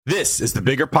This is the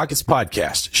Bigger Pockets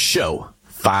Podcast, show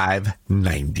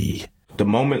 590. The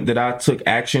moment that I took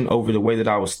action over the way that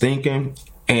I was thinking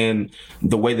and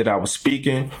the way that I was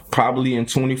speaking, probably in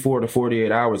 24 to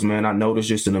 48 hours, man, I noticed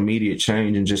just an immediate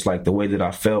change in just like the way that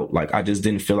I felt. Like I just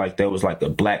didn't feel like there was like a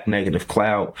black negative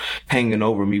cloud hanging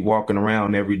over me walking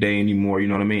around every day anymore. You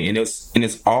know what I mean? And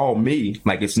it's all me.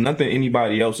 Like it's nothing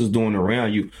anybody else is doing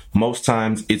around you. Most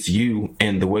times it's you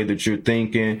and the way that you're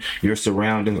thinking, your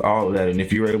surroundings, all of that. And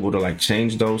if you're able to like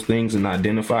change those things and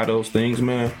identify those things,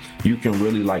 man, you can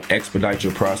really like expedite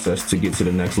your process to get to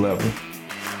the next level.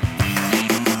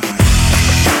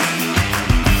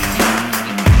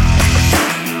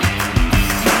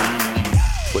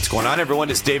 What's going on,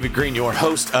 everyone? It's David Green, your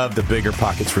host of the Bigger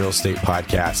Pockets Real Estate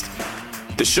Podcast,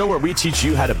 the show where we teach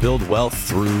you how to build wealth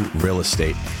through real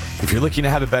estate. If you're looking to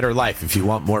have a better life, if you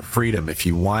want more freedom, if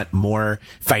you want more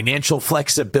financial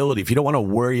flexibility, if you don't want to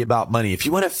worry about money, if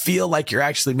you want to feel like you're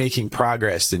actually making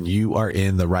progress, then you are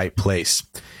in the right place.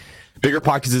 Bigger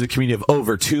Pockets is a community of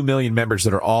over 2 million members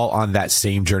that are all on that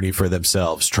same journey for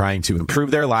themselves, trying to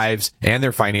improve their lives and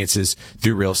their finances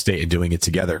through real estate and doing it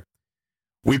together.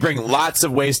 We bring lots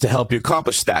of ways to help you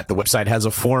accomplish that. The website has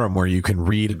a forum where you can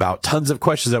read about tons of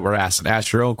questions that were asked and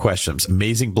ask your own questions,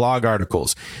 amazing blog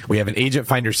articles. We have an agent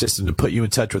finder system to put you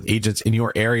in touch with agents in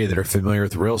your area that are familiar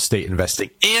with real estate investing.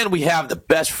 And we have the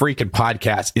best freaking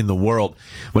podcast in the world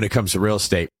when it comes to real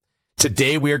estate.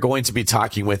 Today, we are going to be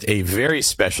talking with a very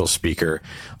special speaker,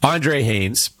 Andre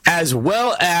Haynes, as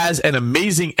well as an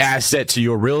amazing asset to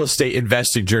your real estate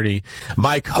investing journey,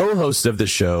 my co-host of the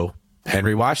show,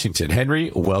 Henry Washington.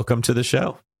 Henry, welcome to the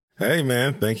show. Hey,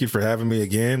 man. Thank you for having me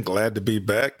again. Glad to be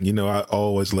back. You know, I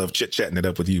always love chit-chatting it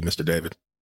up with you, Mr. David.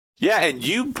 Yeah, and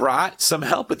you brought some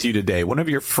help with you today. One of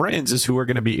your friends is who we're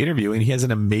going to be interviewing. He has an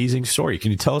amazing story.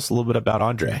 Can you tell us a little bit about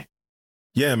Andre?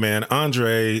 Yeah, man.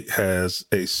 Andre has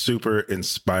a super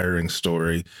inspiring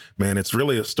story. Man, it's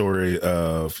really a story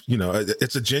of, you know,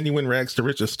 it's a genuine rags to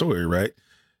riches story, right?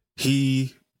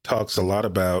 He talks a lot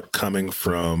about coming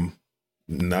from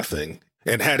nothing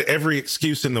and had every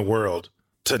excuse in the world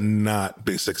to not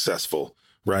be successful,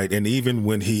 right? And even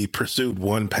when he pursued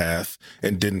one path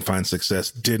and didn't find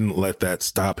success, didn't let that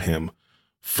stop him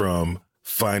from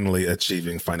finally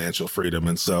achieving financial freedom.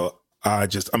 And so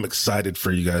I'm excited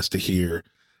for you guys to hear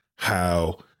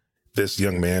how this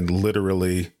young man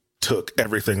literally took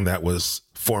everything that was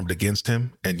formed against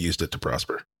him and used it to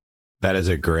prosper. That is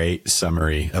a great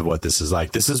summary of what this is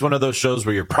like. This is one of those shows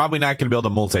where you're probably not going to be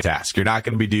able to multitask. You're not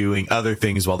going to be doing other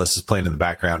things while this is playing in the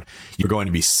background. You're going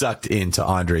to be sucked into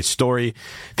Andre's story,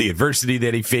 the adversity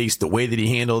that he faced, the way that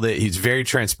he handled it. He's very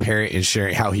transparent in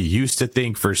sharing how he used to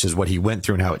think versus what he went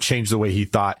through and how it changed the way he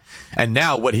thought. And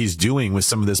now what he's doing with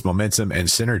some of this momentum and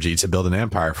synergy to build an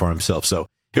empire for himself. So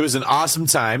it was an awesome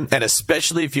time, and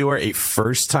especially if you are a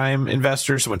first-time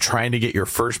investor, someone trying to get your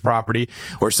first property,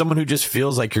 or someone who just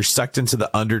feels like you're sucked into the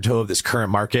undertow of this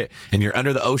current market, and you're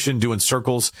under the ocean doing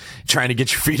circles, trying to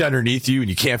get your feet underneath you, and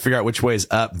you can't figure out which way is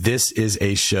up. This is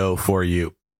a show for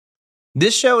you.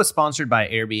 This show is sponsored by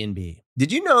Airbnb.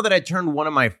 Did you know that I turned one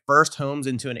of my first homes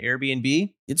into an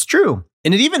Airbnb? It's true.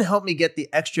 And it even helped me get the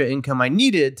extra income I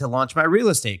needed to launch my real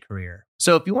estate career.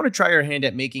 So if you want to try your hand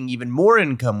at making even more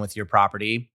income with your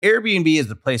property, Airbnb is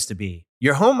the place to be.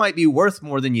 Your home might be worth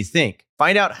more than you think.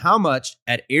 Find out how much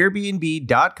at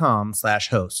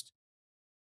airbnb.com/host.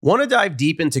 Want to dive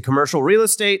deep into commercial real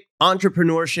estate,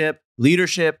 entrepreneurship,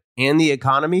 leadership, and the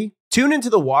economy? Tune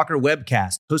into the Walker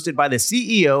Webcast, hosted by the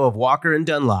CEO of Walker &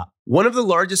 Dunlop, one of the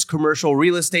largest commercial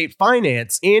real estate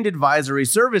finance and advisory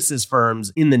services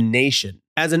firms in the nation.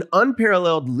 As an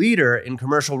unparalleled leader in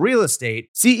commercial real estate,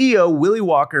 CEO Willie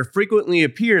Walker frequently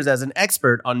appears as an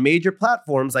expert on major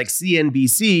platforms like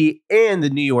CNBC and the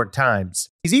New York Times.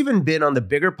 He's even been on the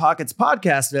Bigger Pockets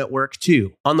podcast network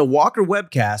too. On the Walker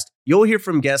Webcast, you'll hear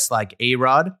from guests like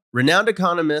A-Rod, renowned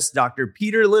economist Dr.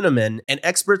 Peter Linneman, and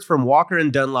experts from Walker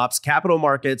 & Dunlop's capital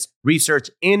markets, research,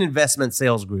 and investment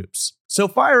sales groups. So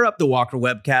fire up the Walker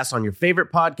Webcast on your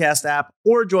favorite podcast app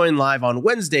or join live on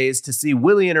Wednesdays to see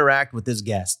Willie interact with his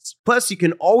guests. Plus, you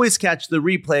can always catch the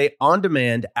replay on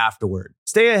demand afterward.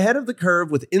 Stay ahead of the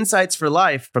curve with insights for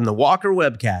life from the Walker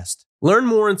Webcast. Learn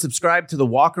more and subscribe to the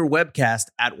Walker Webcast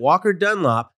at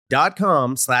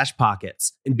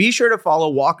walkerdunlop.com/pockets. And be sure to follow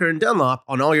Walker & Dunlop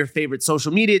on all your favorite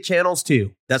social media channels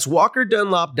too. That's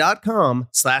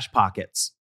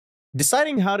walkerdunlop.com/pockets.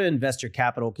 Deciding how to invest your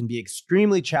capital can be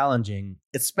extremely challenging,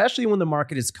 especially when the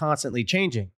market is constantly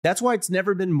changing. That's why it's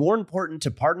never been more important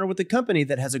to partner with a company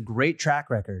that has a great track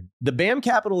record. The BAM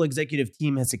Capital executive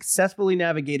team has successfully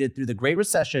navigated through the Great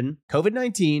Recession,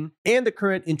 COVID-19, and the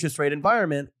current interest rate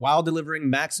environment while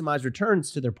delivering maximized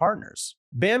returns to their partners.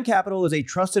 BAM Capital is a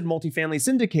trusted multifamily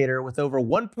syndicator with over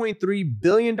 $1.3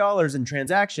 billion in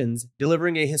transactions,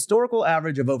 delivering a historical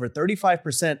average of over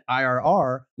 35%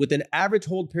 IRR with an average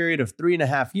hold period of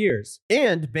 3.5 years.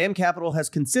 And BAM Capital has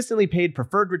consistently paid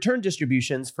preferred return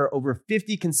distributions for over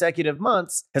 50 consecutive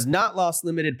months, has not lost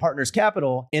limited partners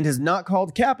capital, and has not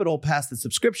called capital past the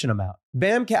subscription amount.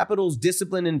 BAM Capital's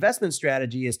disciplined investment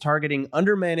strategy is targeting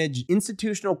undermanaged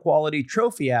institutional quality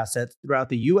trophy assets throughout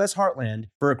the U.S. heartland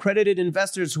for accredited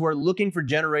investors who are looking for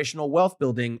generational wealth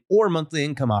building or monthly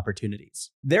income opportunities.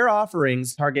 Their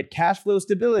offerings target cash flow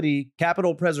stability,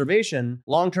 capital preservation,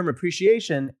 long-term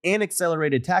appreciation, and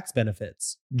accelerated tax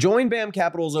benefits. Join BAM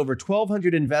Capital's over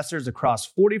 1,200 investors across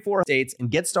 44 states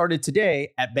and get started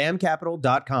today at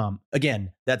bamcapital.com.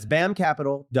 Again, that's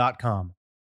bamcapital.com.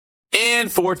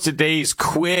 And for today's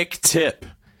quick tip,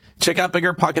 check out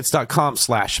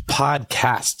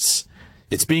biggerpockets.com/podcasts.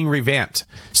 It's being revamped.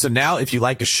 So now if you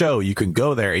like a show, you can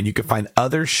go there and you can find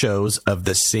other shows of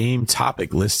the same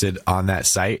topic listed on that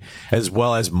site, as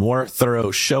well as more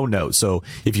thorough show notes. So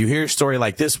if you hear a story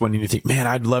like this one and you think, man,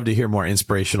 I'd love to hear more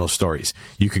inspirational stories,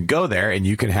 you can go there and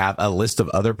you can have a list of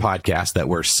other podcasts that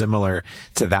were similar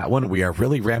to that one. We are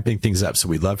really ramping things up. So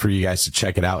we'd love for you guys to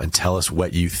check it out and tell us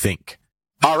what you think.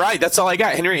 All right, that's all I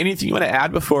got. Henry, anything you want to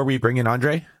add before we bring in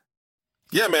Andre?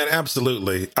 Yeah, man,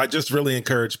 absolutely. I just really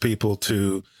encourage people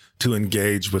to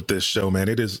engage with this show, man.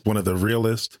 It is one of the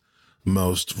realest,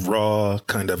 most raw,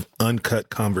 kind of uncut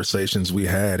conversations we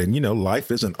had. And, you know, life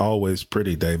isn't always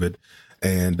pretty, David.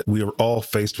 And we are all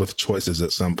faced with choices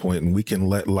at some point, and we can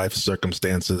let life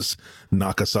circumstances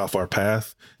knock us off our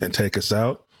path and take us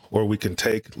out. Or we can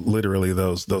take literally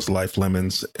those life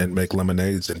lemons and make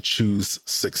lemonades and choose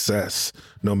success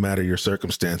no matter your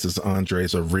circumstances.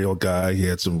 Andre's a real guy. He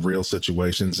had some real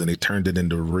situations and he turned it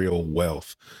into real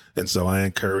wealth. And so I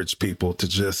encourage people to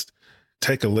just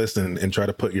take a listen and try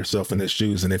to put yourself in his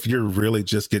shoes. And if you're really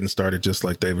just getting started, just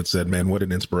like David said, man, what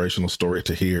an inspirational story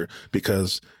to hear.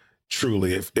 Because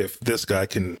truly, if this guy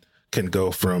can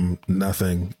go from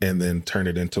nothing and then turn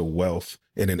it into wealth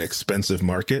in an expensive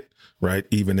market, right?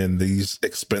 Even in these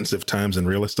expensive times in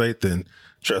real estate, then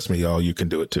trust me, y'all, you can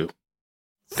do it too.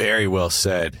 Very well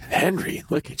said. Henry,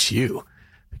 look at you.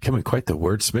 Becoming quite the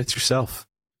wordsmith yourself.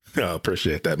 I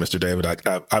appreciate that, Mr. David.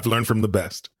 I've learned from the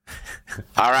best.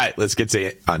 All right, let's get to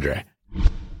it, Andre.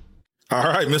 All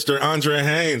right, Mr. Andre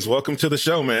Haynes, welcome to the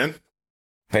show, man.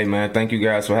 Hey, man, thank you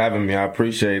guys for having me. I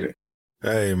appreciate it.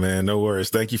 Hey, man, no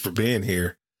worries. Thank you for being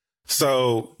here.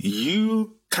 So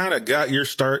you kind of got your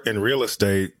start in real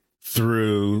estate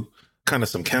through kind of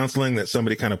some counseling that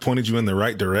somebody kind of pointed you in the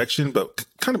right direction. But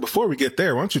kind of before we get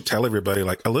there, why don't you tell everybody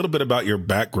like a little bit about your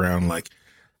background, like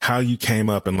how you came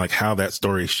up and like how that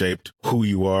story shaped who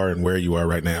you are and where you are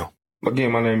right now.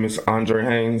 Again, my name is Andre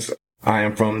Haynes. I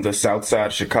am from the South Side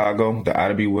of Chicago, the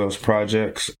Ida B. Wells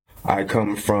projects. I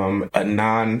come from a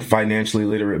non-financially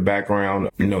literate background.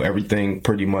 You know, everything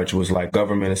pretty much was like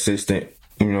government assistant.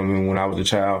 You know what I mean? When I was a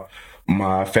child,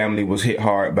 my family was hit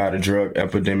hard by the drug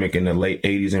epidemic in the late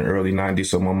 80s and early 90s.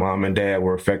 So my mom and dad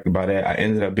were affected by that. I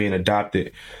ended up being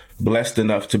adopted, blessed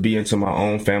enough to be into my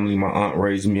own family. My aunt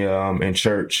raised me in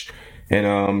church.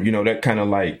 And, you know, that kind of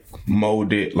like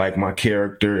molded like my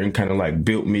character and kind of like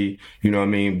built me, you know what I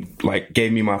mean? Like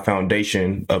gave me my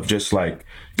foundation of just like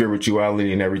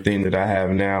spirituality and everything that I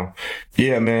have now.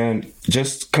 Yeah, man,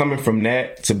 just coming from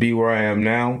that to be where I am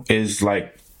now is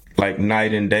like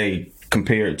night and day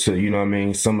compared to, you know what I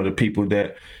mean, some of the people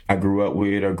that I grew up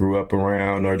with or grew up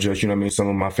around or just, you know what I mean, some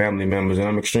of my family members. And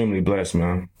I'm extremely blessed,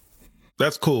 man.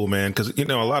 That's cool, man. Because, you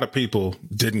know, a lot of people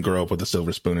didn't grow up with a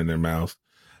silver spoon in their mouth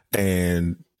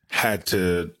and had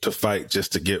to fight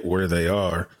just to get where they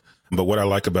are. But what I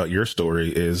like about your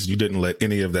story is you didn't let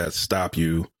any of that stop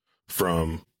you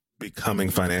from becoming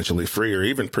financially free or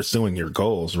even pursuing your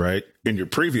goals, right? In your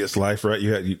previous life, right?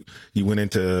 You went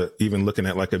into even looking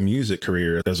at like a music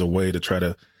career as a way to try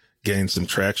to gain some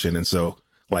traction. And so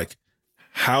like,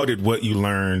 how did what you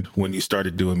learned when you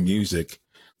started doing music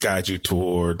guide you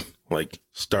toward like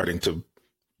starting to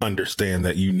understand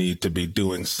that you need to be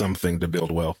doing something to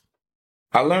build wealth?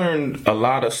 I learned a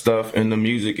lot of stuff in the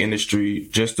music industry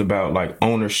just about like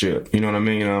ownership. You know what I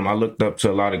mean? I looked up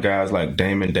to a lot of guys like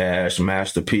Damon Dash,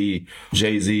 Master P,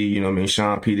 Jay-Z, you know what I mean?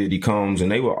 Sean P. Diddy Combs, and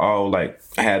they were all like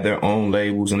had their own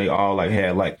labels and they all like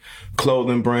had like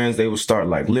clothing brands. They would start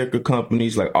like liquor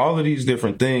companies, like all of these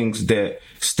different things that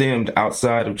stemmed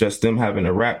outside of just them having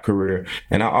a rap career.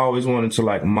 And I always wanted to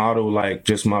like model like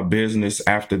just my business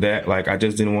after that. Like I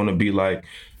just didn't want to be like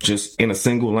just in a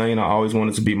single lane. I always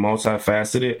wanted to be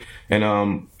multifaceted. And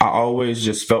I always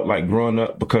just felt like growing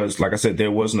up, because like I said, there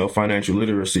was no financial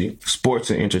literacy. Sports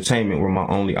and entertainment were my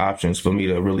only options for me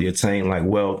to really attain like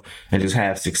wealth and just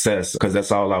have success, because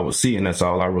that's all I would see and that's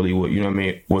all I really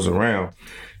would, was around.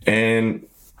 And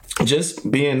just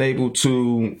being able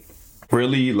to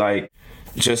really like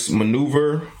just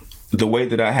maneuver the way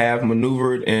that I have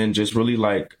maneuvered and just really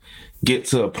like get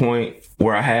to a point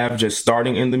where I have just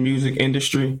starting in the music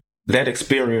industry. That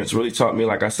experience really taught me,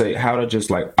 like I say, how to just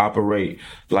like operate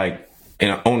like in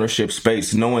an ownership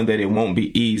space, knowing that it won't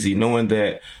be easy, knowing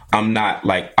that I'm not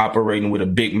like operating with a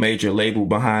big major label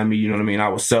behind me. You know what I mean? I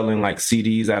was selling like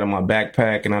CDs out of my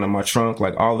backpack and out of my trunk,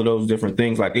 like all of those different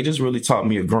things. Like it just really taught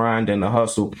me a grind and a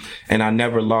hustle. And I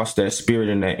never lost that spirit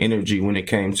and that energy when it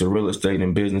came to real estate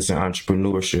and business and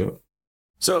entrepreneurship.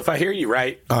 So if I hear you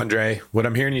right, Andre, what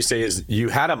I'm hearing you say is you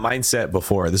had a mindset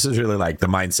before. This is really like the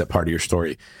mindset part of your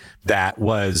story. That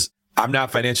was, I'm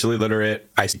not financially literate.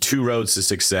 I see two roads to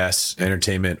success,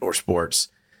 entertainment or sports.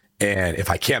 And if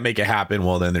I can't make it happen,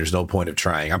 well, then there's no point of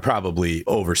trying. I'm probably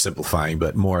oversimplifying,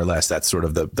 but more or less that's sort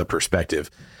of the perspective.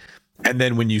 And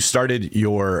then when you started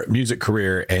your music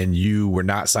career and you were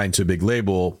not signed to a big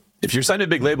label, if you're signed to a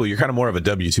big label, you're kind of more of a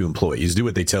W-2 employee. You do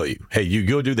what they tell you. Hey, you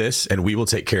go do this and we will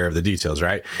take care of the details,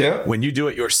 right? Yeah. When you do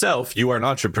it yourself, you are an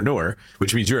entrepreneur,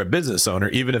 which means you're a business owner.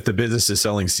 Even if the business is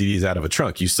selling CDs out of a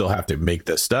trunk, you still have to make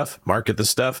the stuff, market the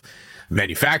stuff,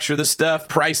 manufacture the stuff,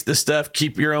 price the stuff,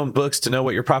 keep your own books to know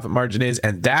what your profit margin is.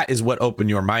 And that is what opened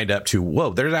your mind up to,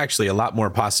 whoa, there's actually a lot more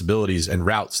possibilities and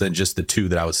routes than just the two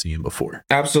that I was seeing before.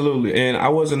 Absolutely. And I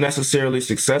wasn't necessarily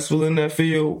successful in that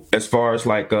field as far as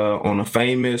like on a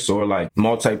famous or like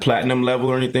multi-platinum level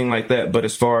or anything like that. But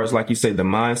as far as like you say, the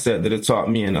mindset that it taught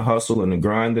me and the hustle and the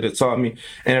grind that it taught me.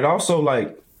 And it also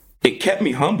like, it kept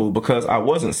me humble because I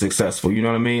wasn't successful. You know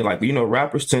what I mean? Like,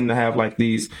 rappers tend to have like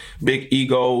these big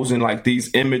egos and like these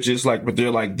images, like, but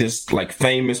they're like this like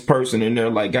famous person and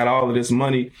they're like got all of this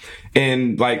money.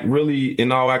 And like really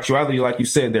in all actuality, like you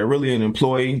said, they're really an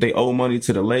employee. They owe money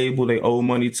to the label. They owe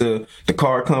money to the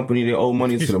car company. They owe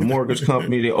money to the mortgage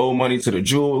company. They owe money to the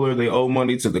jeweler. They owe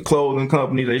money to the clothing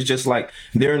company. They just like,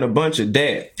 they're in a bunch of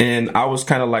debt. And I was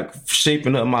kind of like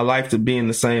shaping up my life to be in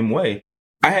the same way.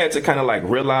 I had to kind of like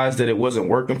realize that it wasn't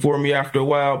working for me after a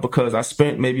while because I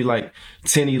spent maybe like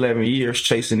 10, 11 years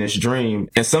chasing this dream.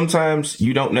 And sometimes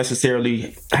you don't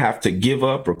necessarily have to give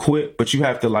up or quit, but you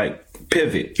have to like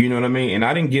pivot. You know what I mean? And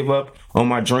I didn't give up on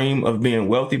my dream of being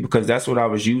wealthy because that's what I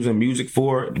was using music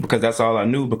for, because that's all I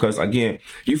knew. Because again,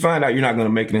 you find out you're not going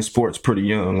to make it in sports pretty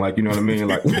young. Like, you know what I mean?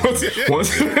 Like once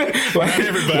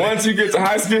you get to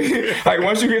high school, like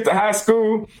once you get to high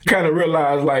school, you kind of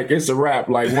realize like it's a wrap.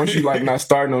 Like once you like not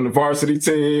starting on the varsity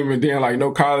team and then like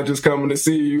no college is coming to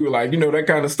see you, like, that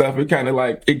kind of stuff. It kind of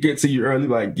like, it gets to you early,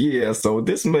 like, yeah, so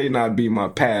this may not be my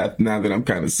path now that I'm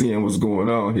kind of seeing what's going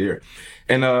on here.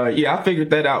 And I figured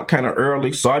that out kind of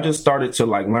early. So I just started to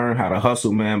like learn how to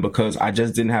hustle, man, because I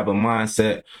just didn't have a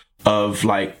mindset of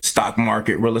like stock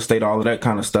market, real estate, all of that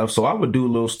kind of stuff. So I would do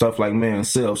little stuff like, man,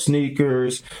 sell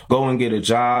sneakers, go and get a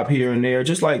job here and there,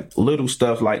 just like little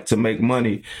stuff like to make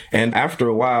money. And after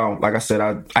a while, like I said,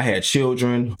 I had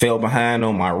children, fell behind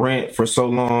on my rent for so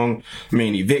long. I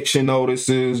mean, eviction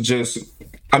notices,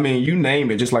 you name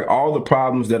it, just like all the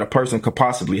problems that a person could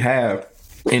possibly have.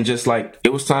 And just like,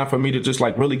 it was time for me to just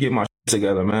like really get my shit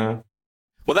together, man.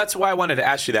 Well, that's why I wanted to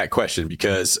ask you that question,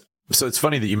 because so it's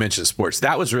funny that you mentioned sports.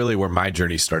 That was really where my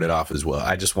journey started off as well.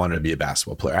 I just wanted to be a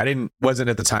basketball player. I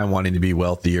wasn't at the time wanting to be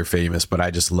wealthy or famous, but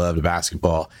I just loved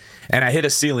basketball. And I hit a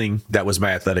ceiling that was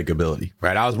my athletic ability,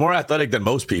 right? I was more athletic than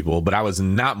most people, but I was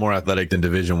not more athletic than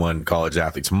Division I college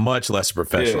athletes, much less a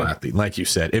professional athlete. Like you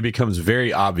said, it becomes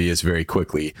very obvious very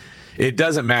quickly. It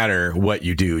doesn't matter what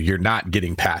you do. You're not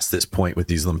getting past this point with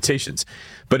these limitations.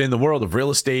 But in the world of real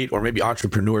estate or maybe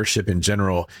entrepreneurship in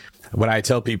general, what I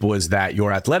tell people is that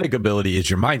your athletic ability is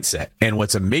your mindset. And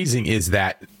what's amazing is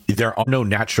that there are no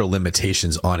natural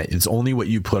limitations on it. It's only what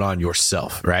you put on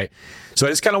yourself, right? So I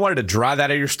just kind of wanted to draw that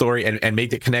out of your story and make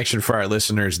the connection for our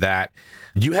listeners that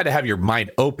you had to have your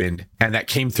mind opened, and that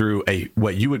came through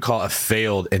what you would call a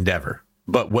failed endeavor.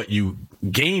 But what you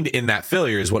gained in that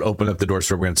failure is what opened up the doors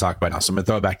for what we're going to talk about now. So I'm going to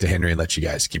throw it back to Henry and let you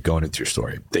guys keep going into your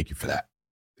story. Thank you for that.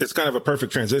 It's kind of a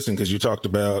perfect transition because you talked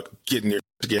about getting your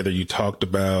together. You talked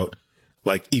about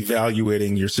like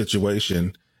evaluating your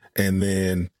situation and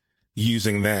then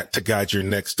using that to guide your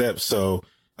next steps. So,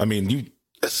 I mean,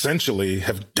 essentially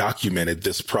have documented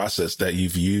this process that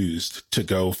you've used to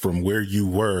go from where you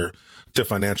were to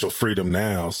financial freedom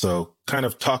now. So kind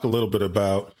of talk a little bit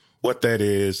about what that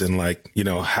is and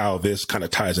how this kind of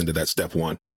ties into that step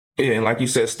one. Yeah, and like you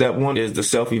said, step one is the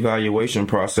self-evaluation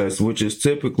process, which is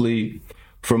typically,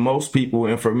 for most people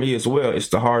and for me as well, it's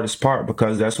the hardest part,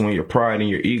 because that's when your pride and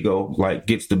your ego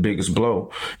gets the biggest blow,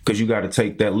 because you got to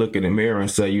take that look in the mirror and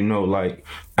say,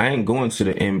 I ain't going to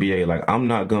the NBA. I'm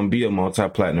not going to be a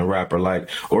multi-platinum rapper,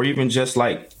 or even just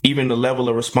even the level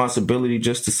of responsibility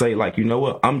just to say, you know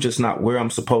what, I'm just not where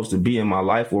I'm supposed to be in my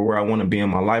life or where I want to be in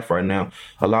my life right now.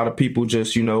 A lot of people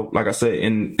just, like I said,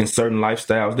 in certain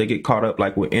lifestyles, they get caught up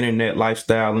with internet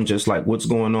lifestyle and just what's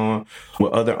going on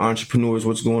with other entrepreneurs,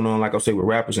 what's going on, like I say, with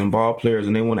rappers and ball players,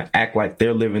 and they want to act like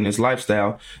they're living this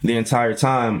lifestyle the entire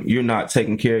time. You're not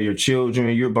taking care of your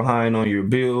children. You're behind on your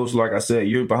bills. Like I said,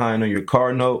 you're behind on your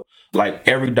car note.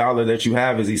 Every dollar that you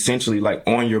have is essentially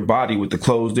on your body with the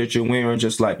clothes that you're wearing,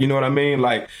 just you know what I mean?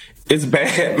 It's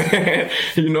bad, man.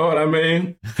 You know what I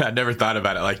mean? I never thought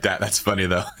about it like that. That's funny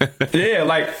though.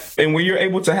 Yeah, and when you're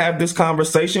able to have this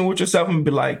conversation with yourself and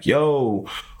be yo,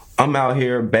 I'm out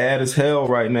here bad as hell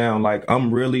right now.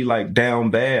 I'm really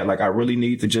down bad. I really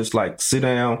need to just sit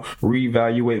down,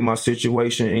 reevaluate my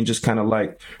situation, and just kind of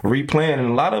replan.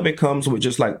 And a lot of it comes with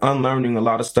just unlearning a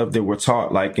lot of stuff that we're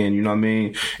taught, in, you know what I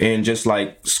mean? And just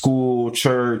school,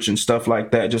 church and stuff like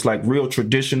that, just real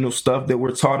traditional stuff that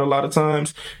we're taught a lot of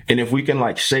times. And if we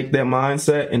can shake that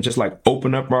mindset and just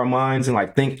open up our minds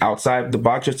and think outside the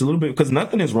box just a little bit, because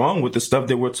nothing is wrong with the stuff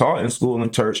that we're taught in school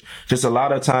and church. Just a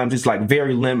lot of times it's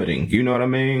very limiting. You know what I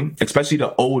mean? Especially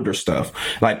the older stuff.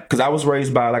 Because I was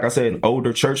raised by, like I said, an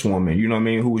older church woman, you know what I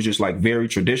mean? Who was just very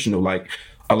traditional.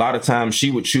 A lot of times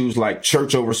she would choose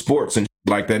church over sports and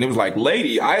like that. And it was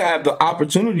lady, I have the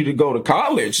opportunity to go to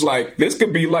college. This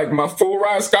could be my full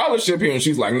ride scholarship here. And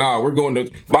she's nah, we're going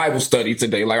to Bible study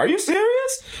today. Are you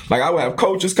serious? I would have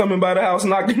coaches coming by the house,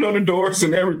 knocking on the doors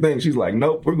and everything. She's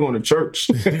nope, we're going to church.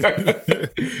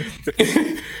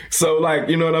 So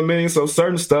you know what I mean? So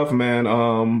certain stuff,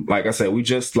 man, like I said, we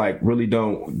just really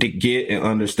don't get and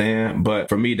understand. But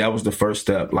for me, that was the first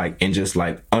step, in just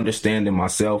understanding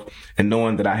myself and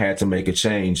knowing that I had to make a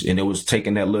change. And it was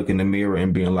taking that look in the mirror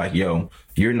and being yo,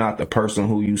 you're not the person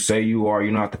who you say you are.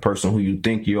 You're not the person who you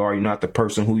think you are. You're not the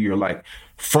person who you're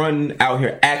fronting out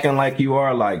here acting like you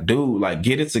are. Dude,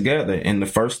 get it together. And the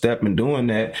first step in doing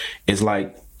that is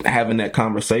having that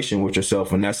conversation with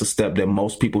yourself. And that's a step that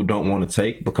most people don't want to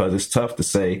take, because it's tough to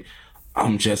say,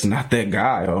 I'm just not that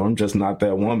guy, or I'm just not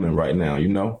that woman right now, you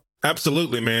know?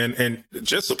 Absolutely, man. And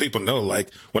just so people know,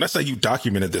 when I say you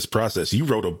documented this process, you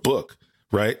wrote a book,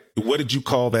 right? What did you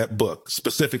call that book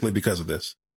specifically because of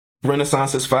this?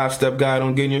 Renaissance's 5-step guide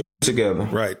on getting your together.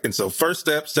 Right. And so first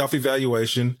step,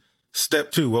 self-evaluation.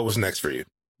 Step 2, what was next for you?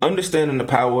 Understanding the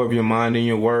power of your mind and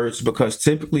your words, because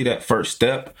typically that first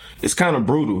step is kind of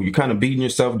brutal. You're kind of beating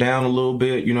yourself down a little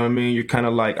bit. You know what I mean? You're kind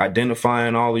of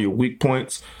identifying all of your weak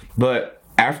points. But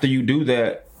after you do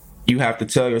that, you have to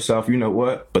tell yourself, you know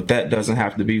what, but that doesn't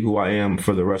have to be who I am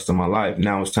for the rest of my life.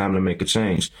 Now it's time to make a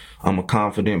change. I'm a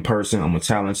confident person. I'm a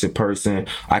talented person.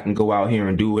 I can go out here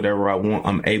and do whatever I want.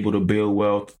 I'm able to build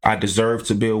wealth. I deserve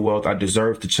to build wealth. I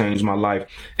deserve to change my life.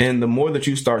 And the more that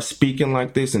you start speaking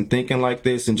like this and thinking like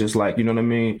this and just you know what I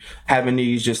mean, having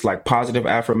these just positive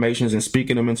affirmations and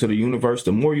speaking them into the universe,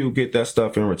 the more you'll get that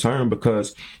stuff in return,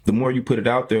 because the more you put it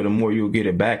out there, the more you'll get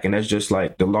it back. And that's just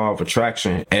the law of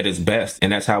attraction at its best.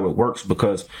 And that's how it works,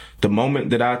 because the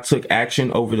moment that I took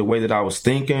action over the way that I was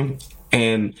thinking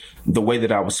and the way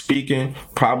that I was speaking,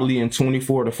 probably in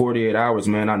 24 to 48 hours,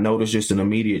 man, I noticed just an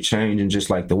immediate change in just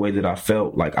the way that I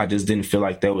felt. I just didn't feel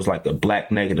like there was a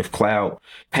black negative cloud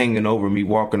hanging over me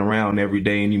walking around every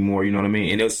day anymore. You know what I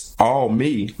mean? And it's all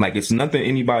me. It's nothing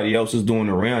anybody else is doing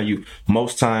around you.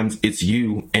 Most times it's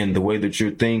you and the way that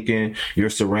you're thinking, your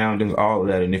surroundings, all of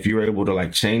that. And if you're able to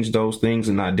change those things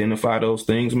and identify those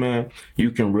things, man,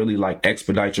 you can really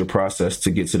expedite your process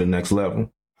to get to the next level.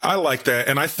 I like that.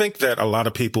 And I think that a lot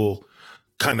of people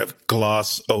kind of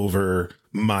gloss over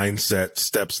mindset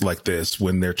steps like this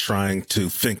when they're trying to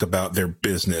think about their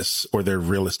business or their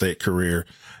real estate career.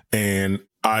 And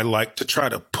I like to try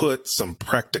to put some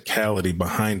practicality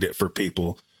behind it for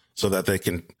people so that they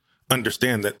can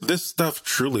understand that this stuff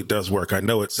truly does work. I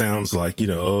know it sounds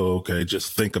oh, okay,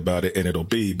 just think about it and it'll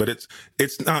be, but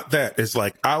it's not that. It's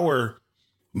our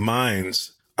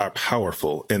minds are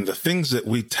powerful, and the things that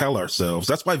we tell ourselves,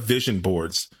 that's why vision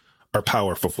boards are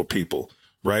powerful for people,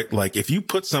 right? If you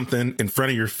put something in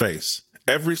front of your face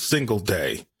every single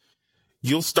day,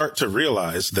 you'll start to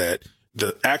realize that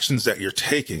the actions that you're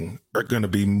taking are going to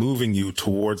be moving you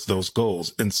towards those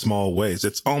goals in small ways.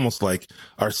 It's almost like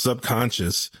our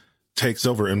subconscious takes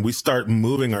over and we start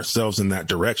moving ourselves in that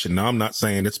direction. Now, I'm not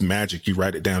saying it's magic. You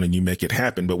write it down and you make it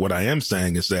happen. But what I am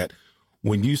saying is that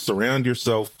when you surround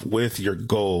yourself with your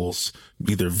goals,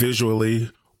 either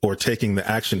visually or taking the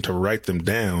action to write them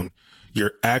down,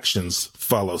 your actions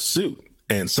follow suit.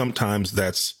 And sometimes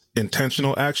that's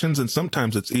intentional actions, and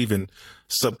sometimes it's even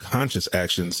subconscious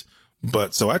actions.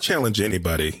 But so I challenge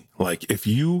anybody, like if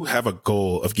you have a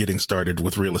goal of getting started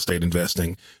with real estate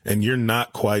investing and you're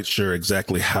not quite sure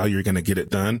exactly how you're going to get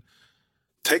it done,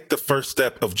 take the first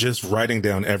step of just writing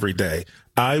down every day,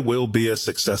 I will be a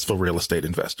successful real estate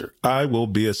investor. I will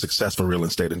be a successful real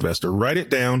estate investor. Write it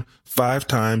down 5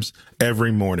 times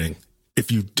every morning.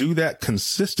 If you do that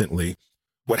consistently,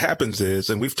 what happens is,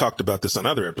 and we've talked about this on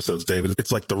other episodes, David,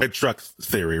 it's like the red truck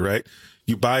theory, right?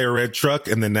 You buy a red truck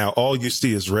and then now all you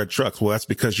see is red trucks. Well, that's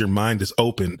because your mind is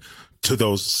open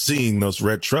to seeing those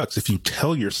red trucks. If you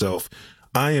tell yourself,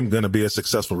 I am going to be a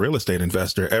successful real estate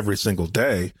investor every single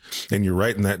day, and you're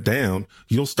writing that down,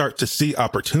 you'll start to see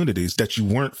opportunities that you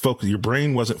weren't focused, your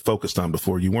brain wasn't focused on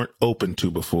before, you weren't open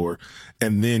to before,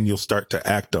 and then you'll start to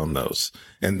act on those.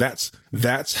 And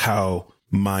that's how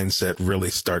mindset really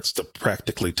starts to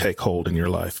practically take hold in your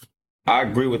life. I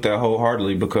agree with that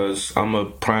wholeheartedly because I'm a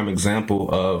prime example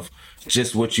of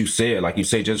just what you said. Like you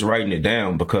say, just writing it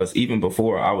down, because even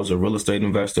before I was a real estate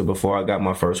investor, before I got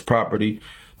my first property,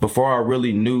 before I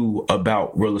really knew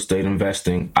about real estate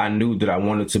investing, I knew that I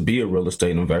wanted to be a real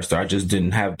estate investor. I just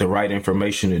didn't have the right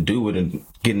information to do it and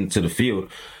get into the field.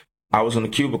 I was in a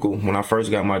cubicle when I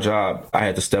first got my job. I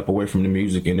had to step away from the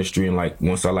music industry, and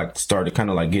once I started kind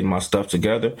of getting my stuff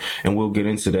together, and we'll get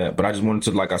into that. But I just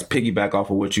wanted to I piggyback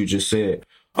off of what you just said.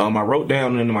 I wrote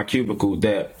down in my cubicle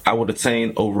that I would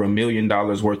attain over $1 million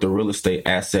worth of real estate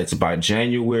assets by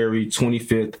January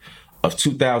 25th of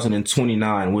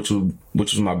 2029, which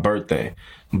was my birthday.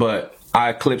 But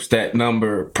I eclipsed that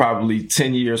number probably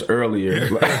 10 years earlier,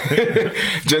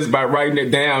 just by writing it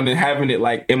down and having it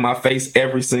in my face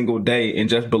every single day and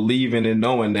just believing and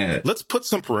knowing that. Let's put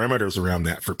some parameters around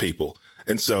that for people.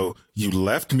 And so you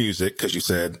left music because you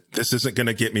said, this isn't going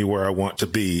to get me where I want to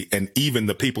be. And even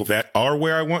the people that are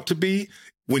where I want to be,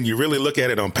 when you really look at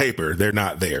it on paper, they're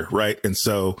not there, right? And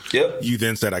so You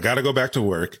then said, I got to go back to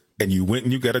work. And you went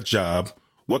and you got a job.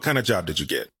 What kind of job did you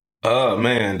get? Oh,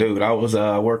 man, dude, I was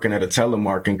working at a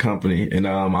telemarketing company, and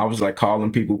I was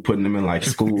calling people, putting them in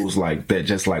schools that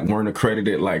just weren't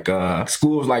accredited,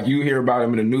 schools you hear about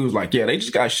them in the news, yeah, they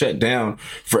just got shut down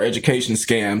for education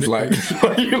scams.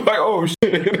 You're oh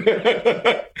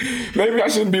shit, maybe I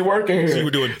shouldn't be working here. So you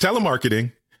were doing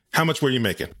telemarketing. How much were you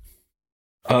making?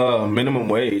 Minimum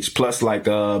wage plus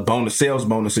sales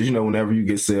bonuses. Whenever you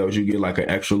get sales, you get an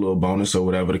extra little bonus or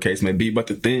whatever the case may be. But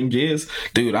the thing is,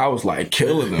 dude, I was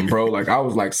killing them, bro. I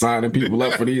was signing people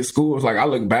up for these schools. I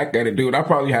look back at it, dude, I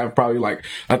probably have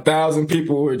 1,000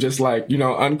 people who are just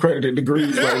uncredited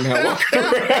degrees right now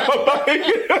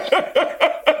walking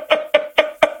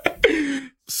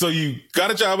around. So you got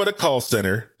a job at a call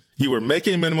center. You were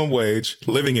making minimum wage,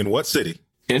 living in what city?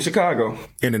 In Chicago.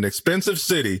 In an expensive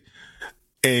city.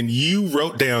 And you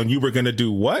wrote down you were going to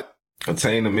do what?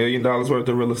 Attain $1 million worth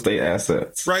of real estate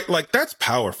assets. Right. That's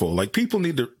powerful. People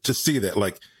need to see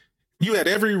that. You had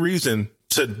every reason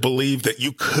to believe that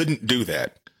you couldn't do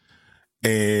that.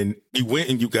 And you went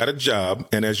and you got a job.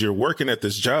 And as you're working at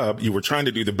this job, you were trying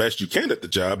to do the best you can at the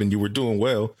job and you were doing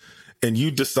well. And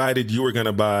you decided you were going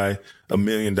to buy $1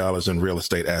 million in real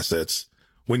estate assets.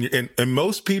 When you're and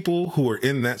most people who are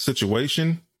in that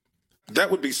situation,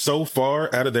 that would be so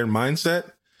far out of their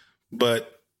mindset,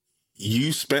 but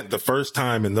you spent the first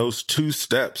time in those 2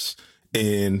 steps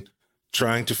in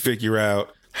trying to figure out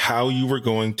how you were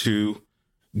going to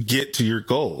get to your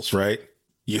goals, right?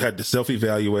 You had to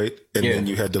self-evaluate, and then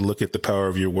you had to look at the power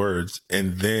of your words,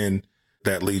 and then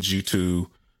that leads you to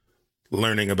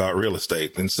learning about real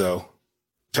estate. And so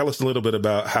tell us a little bit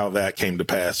about how that came to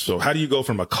pass. So how do you go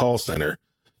from a call center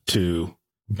to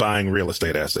buying real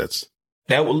estate assets?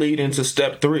 That would lead into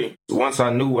step 3. Once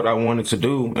I knew what I wanted to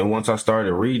do, and once I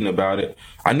started reading about it,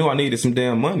 I knew I needed some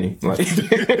damn money. You know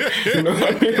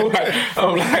what I mean?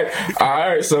 I'm all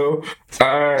right,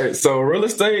 so real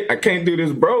estate, I can't do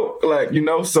this broke.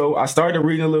 So I started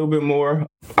reading a little bit more.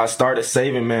 I started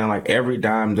saving, man, like every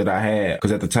dime that I had.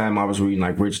 Because at the time I was reading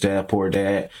like Rich Dad, Poor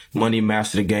Dad, Money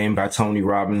Master the Game by Tony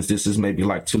Robbins. This is maybe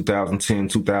like 2010,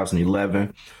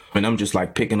 2011. And I'm just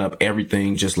like picking up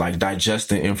everything, just like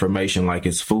digesting information like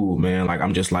it's food, man. Like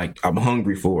I'm just like, I'm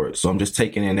hungry for it. So I'm just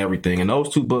taking in everything. And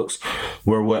those two books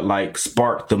were what like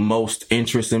sparked the most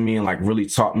interest in me and like really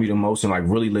taught me the most and like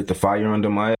really lit the fire under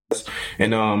my ass.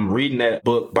 And reading that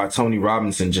book by Tony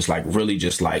Robinson just like really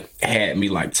just like had me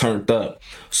like turned up.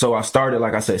 So I started,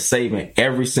 like I said, saving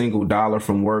every single dollar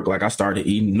from work. Like I started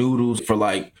eating noodles for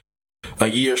like a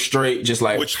year straight, just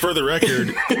like. Which for the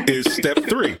record is step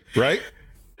 3, right?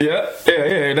 Yeah.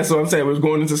 That's what I'm saying. It was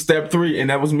going into step 3,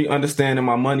 and that was me understanding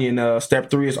my money. And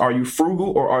step 3 is, are you frugal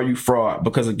or are you fraud?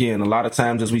 Because again, a lot of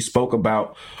times, as we spoke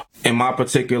about in my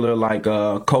particular like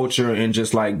culture and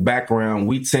just like background,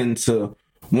 we tend to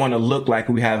want to look like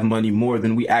we have money more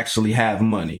than we actually have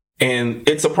money. And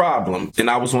it's a problem. And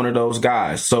I was one of those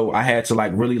guys. So I had to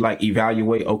like really like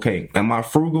evaluate, okay, am I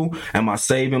frugal? Am I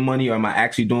saving money? Or am I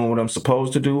actually doing what I'm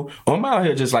supposed to do? Or am I out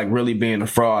here just like really being a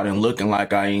fraud and looking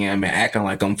like I am and acting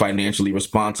like I'm financially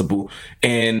responsible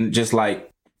and just like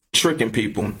tricking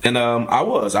people? And I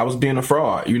was being a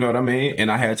fraud, you know what I mean?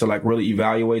 And I had to like really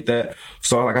evaluate that.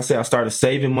 So like I said, I started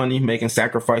saving money, making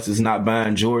sacrifices, not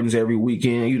buying Jordans every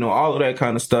weekend, you know, all of that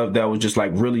kind of stuff that was just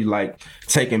like really like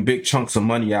taking big chunks of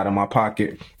money out of my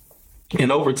pocket.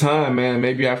 And over time, man,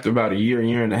 maybe after about a year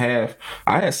and a half,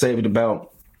 I had saved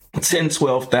about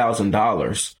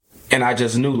 $10,000-$12,000. And I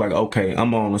just knew like, okay,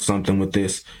 I'm on to something with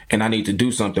this and I need to do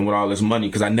something with all this money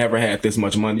because I never had this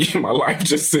much money in my life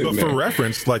just sitting there. But for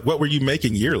reference, like what were you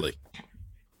making yearly?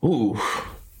 Ooh,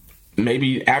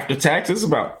 maybe after taxes,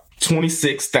 about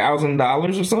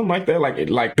 $26,000 or something like that.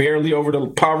 Like barely over the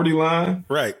poverty line.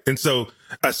 Right. And so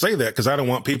I say that because I don't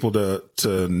want people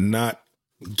to not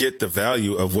get the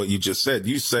value of what you just said.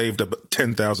 You saved about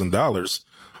 $10,000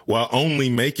 while only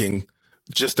making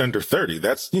just under 30.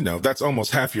 That's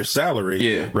almost half your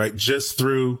salary, right? Just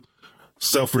through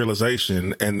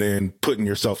self-realization and then putting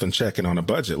yourself in check and on a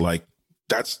budget. Like,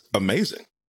 that's amazing.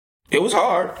 It was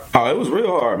hard. Oh, it was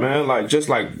real hard, man. Like, just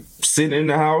like sitting in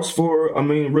the house for,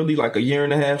 really like a year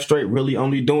and a half straight, really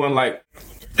only doing like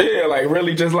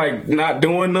really just like not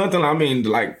doing nothing.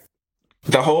 Like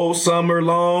the whole summer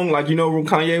long, like,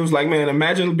 Kanye was like, man,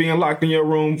 imagine being locked in your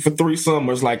room for 3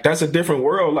 summers. Like, that's a different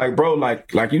world. Like, bro, like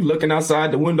you looking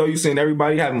outside the window, you seeing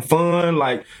everybody having fun.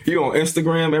 Like, you on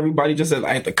Instagram, everybody just said,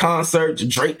 at the concert, the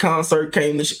Drake concert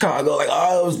came to Chicago. Like,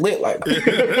 oh, it was lit. Like,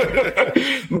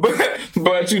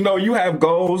 but you have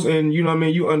goals and, you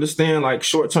understand like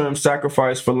short-term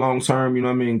sacrifice for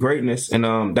long-term, greatness.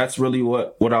 And that's really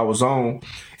what I was on.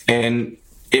 And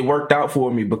it worked out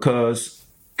for me because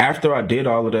after I did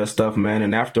all of that stuff, man,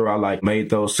 and after I like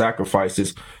made those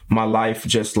sacrifices, my life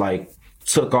just like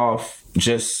took off.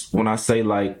 Just when I say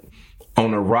like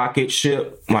on a rocket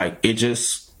ship, like it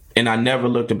just, and I never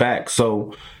looked back.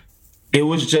 So it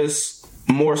was just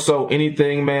more so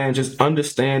anything, man, just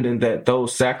understanding that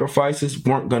those sacrifices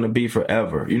weren't going to be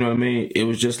forever. You know what I mean? It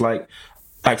was just like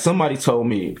somebody told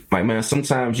me, like, man,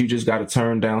 sometimes you just got to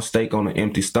turn down steak on an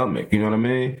empty stomach. You know what I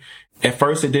mean? At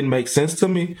first, it didn't make sense to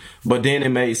me, but then it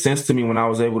made sense to me when I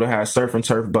was able to have surf and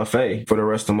turf buffet for the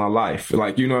rest of my life.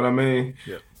 Like, you know what I mean?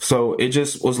 Yeah. So it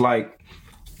just was like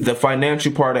the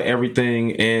financial part of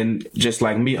everything and just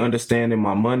like me understanding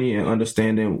my money and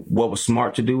understanding what was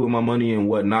smart to do with my money and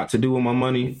what not to do with my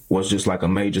money was just like a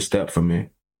major step for me.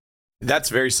 That's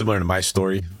very similar to my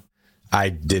story. I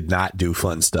did not do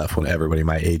fun stuff when everybody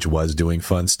my age was doing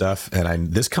fun stuff.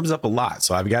 And this comes up a lot.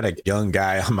 So I've got a young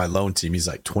guy on my loan team. He's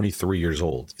like 23 years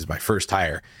old. He's my first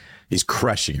hire. He's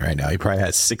crushing right now. He probably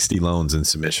has 60 loans in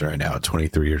submission right now at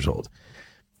 23 years old.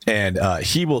 And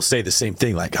he will say the same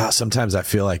thing. Like, sometimes I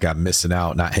feel like I'm missing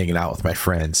out, not hanging out with my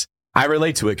friends. I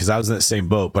relate to it because I was in the same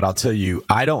boat. But I'll tell you,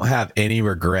 I don't have any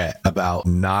regret about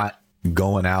not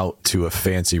going out to a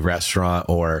fancy restaurant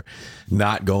or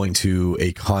not going to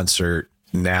a concert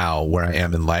now where I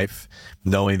am in life,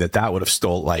 knowing that would have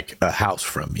stole like a house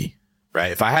from me,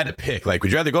 right? If I had to pick, like,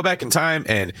 would you rather go back in time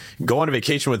and go on a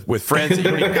vacation with friends that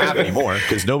you don't even have anymore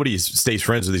because nobody stays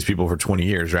friends with these people for 20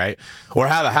 years, right? Or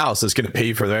have a house that's going to pay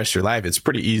you for the rest of your life? It's a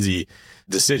pretty easy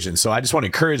decision. So I just want to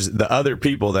encourage the other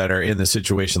people that are in the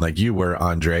situation like you were,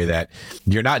 Andre, that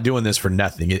you're not doing this for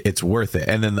nothing. It's worth it.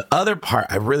 And then the other part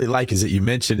I really like is that you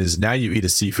mentioned is now you eat a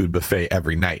seafood buffet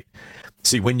every night.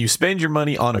 See, when you spend your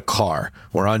money on a car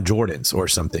or on Jordans or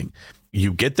something,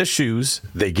 You get the shoes,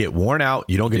 they get worn out.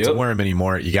 You don't get to wear them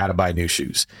anymore. You got to buy new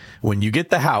shoes. When you get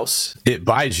the house, it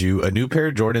buys you a new pair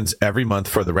of Jordans every month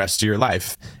for the rest of your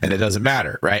life. And it doesn't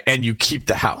matter, right? And you keep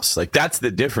the house. Like, that's the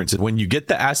difference. When you get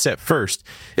the asset first,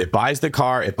 it buys the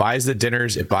car, it buys the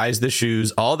dinners, it buys the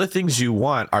shoes. All the things you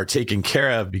want are taken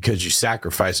care of because you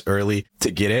sacrifice early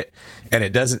to get it. And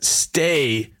it doesn't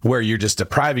stay where you're just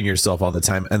depriving yourself all the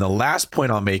time. And the last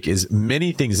point I'll make is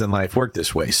many things in life work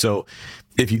this way. So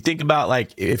if you think about,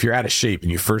 like, if you're out of shape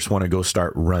and you first want to go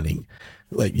start running,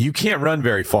 like, you can't run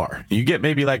very far. You get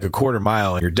maybe like a quarter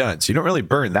mile and you're done. So you don't really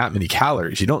burn that many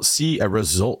calories. You don't see a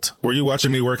result. Were you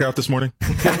watching me work out this morning?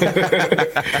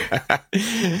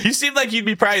 You seem like you'd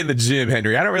be probably in the gym,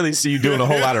 Henry. I don't really see you doing a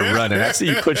whole lot of running. I see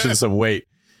you pushing some weight.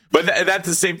 But that's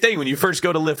the same thing when you first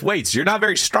go to lift weights. You're not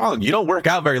very strong. You don't work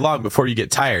out very long before you get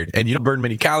tired, and you don't burn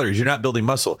many calories. You're not building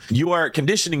muscle. You are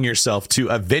conditioning yourself to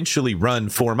eventually run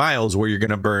 4 miles where you're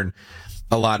going to burn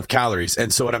a lot of calories.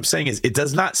 And so what I'm saying is, it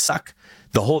does not suck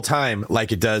the whole time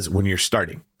like it does when you're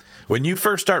starting. When you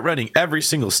first start running, every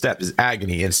single step is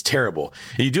agony and it's terrible.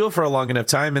 And you do it for a long enough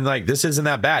time and, like, this isn't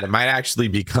that bad. It might actually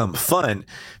become fun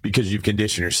because you've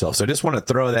conditioned yourself. So I just want to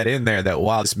throw that in there, that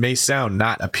while this may sound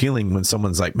not appealing when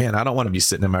someone's like, man, I don't want to be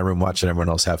sitting in my room watching everyone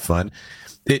else have fun,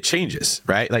 it changes,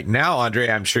 right? Like now, Andre,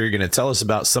 I'm sure you're going to tell us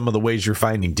about some of the ways you're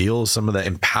finding deals, some of the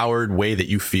empowered way that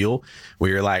you feel where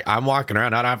you're like, I'm walking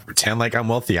around, I don't have to pretend like I'm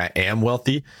wealthy. I am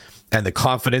wealthy. And the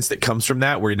confidence that comes from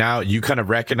that, where now you kind of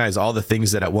recognize all the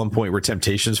things that at one point were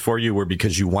temptations for you were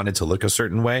because you wanted to look a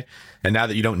certain way. And now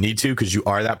that you don't need to because you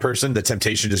are that person, the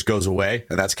temptation just goes away.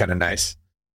 And that's kind of nice.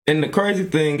 And the crazy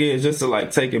thing is, just to like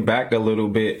take it back a little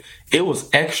bit, it was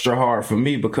extra hard for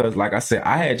me because, like I said,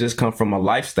 I had just come from a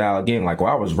lifestyle again. Like,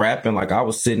 while I was rapping, like, I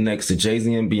was sitting next to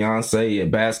Jay-Z and Beyonce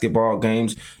at basketball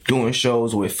games, doing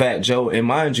shows with Fat Joe. And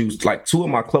mind you, like, 2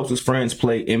 of my closest friends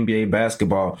play NBA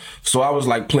basketball. So I was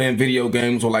like playing video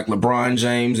games with like LeBron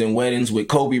James and weddings with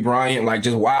Kobe Bryant, like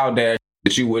just wild ass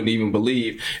that you wouldn't even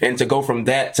believe. And to go from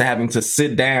that to having to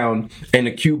sit down in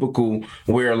a cubicle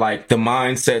where like the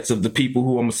mindsets of the people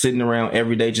who I'm sitting around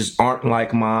every day just aren't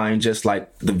like mine, just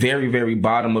like the very, very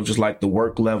bottom of just like the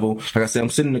work level. Like I said,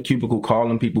 I'm sitting in a cubicle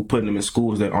calling people, putting them in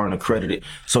schools that aren't accredited.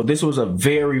 So this was a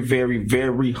very, very,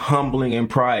 very humbling and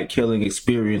pride killing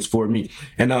experience for me.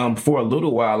 And for a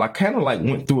little while, I kind of like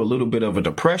went through a little bit of a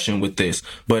depression with this.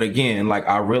 But again, like,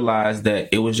 I realized that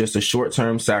it was just a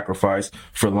short-term sacrifice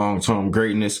for long-term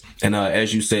greatness. And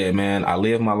as you said, man, I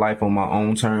live my life on my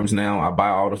own terms now. I buy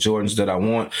all the Jordans that I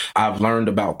want. I've learned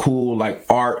about cool like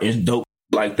art and dope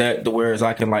like that, whereas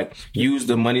I can like use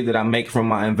the money that I make from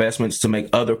my investments to make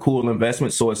other cool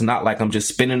investments. So it's not like I'm just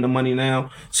spending the money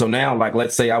now. So now, like,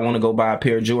 let's say I want to go buy a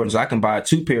pair of Jordans. I can buy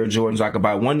 2 pair of Jordans. I can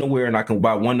buy one to wear and I can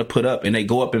buy one to put up, and they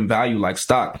go up in value like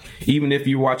stock. Even if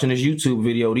you're watching this YouTube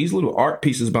video, these little art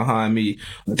pieces behind me,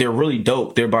 they're really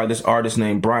dope. They're by this artist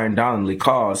named Brian Donnelly.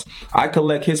 Cause I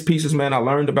collect his pieces, man. I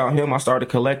learned about him. I started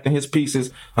collecting his pieces.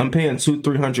 I'm paying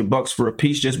 $200-300 for a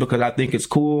piece just because I think it's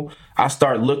cool. I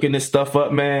start looking this stuff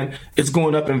up, man. It's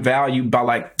going up in value by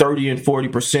like 30 and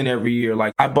 40% every year.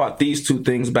 Like, I bought these 2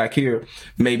 things back here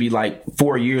maybe like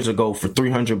 4 years ago for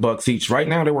 $300 each. Right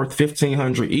now they're worth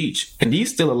 $1,500 each, and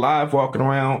he's still alive, walking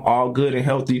around, all good and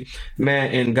healthy, man.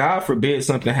 And God forbid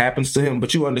something happens to him,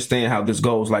 but you understand how this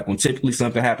goes. Like, when typically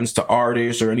something happens to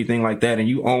artists or anything like that, and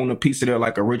you own a piece of their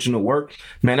like original work,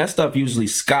 man, that stuff usually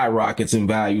skyrockets in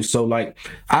value. So like,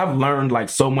 I've learned like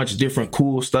so much different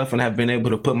cool stuff, and have been able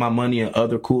to put my money in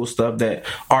other cool stuff that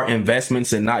are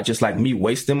investments and not just like me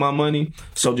wasting my money.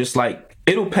 So just like,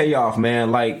 it'll pay off,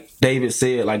 man. Like David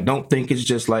said, like, don't think it's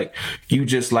just like you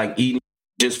just like eating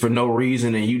just for no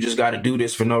reason and you just got to do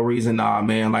this for no reason. Nah,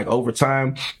 man, like, over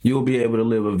time you'll be able to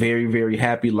live a very, very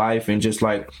happy life and just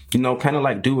like, you know, kind of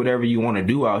like do whatever you want to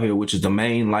do out here, which is the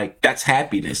main, like, that's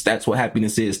happiness. That's what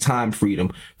happiness is. Time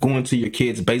freedom, going to your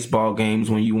kids' baseball games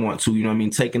when you want to, you know what I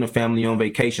mean, taking a family on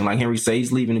vacation. Like Henry says,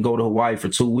 he's leaving to go to Hawaii for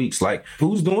 2 weeks. Like,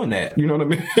 who's doing that? You know what I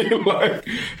mean? Like,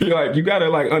 you're like, you got to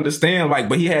like understand, like,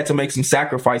 but he had to make some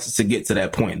sacrifices to get to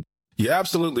that point. You're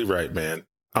absolutely right, man.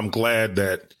 I'm glad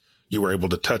that you were able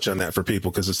to touch on that for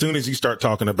people, because as soon as you start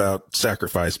talking about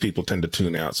sacrifice, people tend to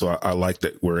tune out. So I like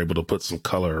that we're able to put some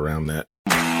color around that.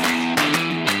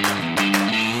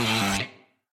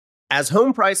 As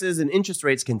home prices and interest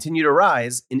rates continue to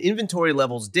rise and inventory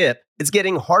levels dip, it's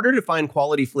getting harder to find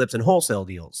quality flips and wholesale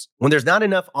deals. When there's not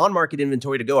enough on-market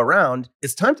inventory to go around,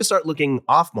 it's time to start looking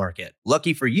off-market.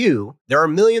 Lucky for you, there are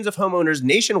millions of homeowners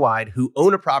nationwide who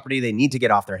own a property they need to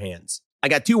get off their hands. I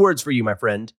got 2 words for you, my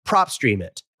friend: PropStream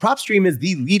it. PropStream is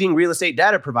the leading real estate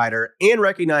data provider and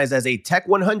recognized as a Tech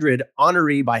 100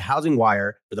 honoree by Housing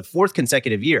Wire for the 4th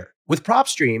consecutive year. With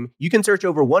PropStream, you can search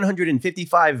over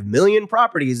 155 million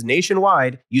properties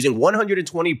nationwide using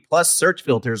 120 plus search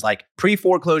filters like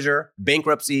pre-foreclosure,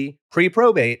 bankruptcy,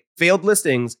 pre-probate, failed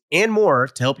listings, and more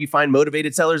to help you find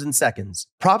motivated sellers in seconds.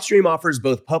 PropStream offers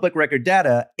both public record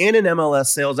data and an MLS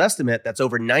sales estimate that's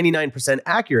over 99%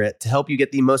 accurate to help you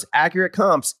get the most accurate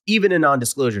comps, even in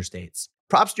non-disclosure states.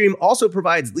 PropStream also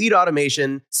provides lead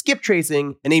automation, skip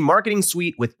tracing, and a marketing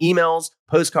suite with emails,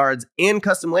 postcards, and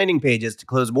custom landing pages to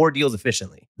close more deals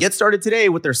efficiently. Get started today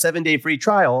with their 7-day free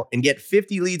trial and get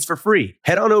 50 leads for free.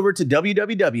 Head on over to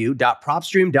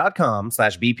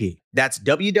www.propstream.com/BP. That's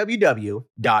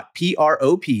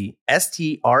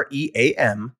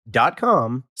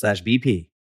www.propstream.com/BP.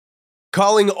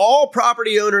 Calling all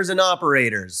property owners and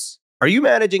operators. Are you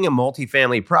managing a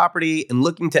multifamily property and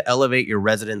looking to elevate your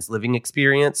residents' living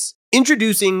experience?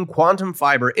 Introducing Quantum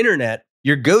Fiber Internet,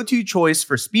 your go-to choice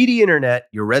for speedy internet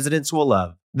your residents will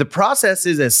love. The process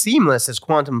is as seamless as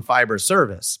Quantum Fiber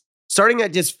service. Starting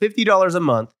at just $50 a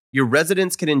month, your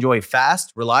residents can enjoy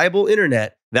fast, reliable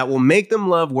internet that will make them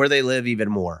love where they live even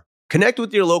more. Connect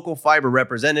with your local fiber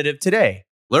representative today.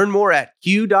 Learn more at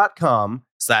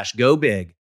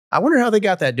q.com/go-big. I wonder how they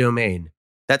got that domain.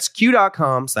 That's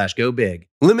q.com/go-big.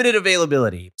 Limited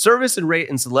availability. Service and rate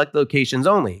in select locations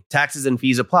only. Taxes and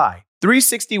fees apply.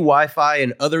 360 Wi-Fi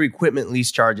and other equipment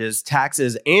lease charges,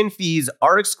 taxes, and fees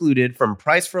are excluded from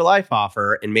price for life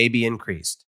offer and may be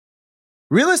increased.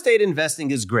 Real estate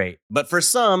investing is great, but for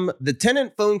some, the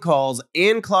tenant phone calls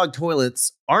and clogged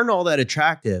toilets aren't all that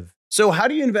attractive. So how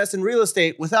do you invest in real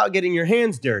estate without getting your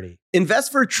hands dirty?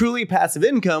 Invest for truly passive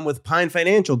income with Pine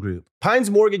Financial Group. Pine's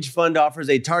mortgage fund offers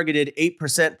a targeted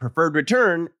 8% preferred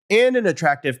return and an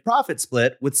attractive profit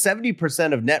split with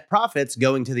 70% of net profits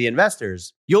going to the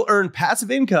investors. You'll earn passive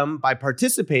income by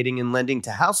participating in lending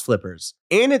to house flippers.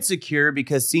 And it's secure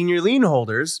because senior lien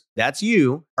holders, that's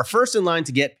you, are first in line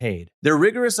to get paid. Their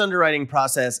rigorous underwriting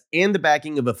process and the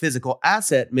backing of a physical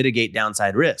asset mitigate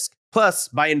downside risk. Plus,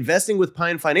 by investing with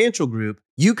Pine Financial Group,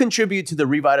 you contribute to the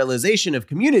revitalization of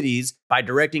communities by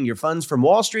directing your funds from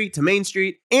Wall Street to Main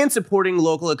Street and supporting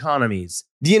local economies.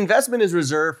 The investment is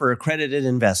reserved for accredited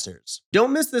investors.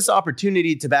 Don't miss this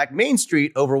opportunity to back Main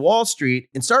Street over Wall Street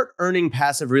and start earning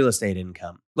passive real estate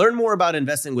income. Learn more about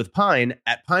investing with Pine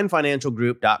at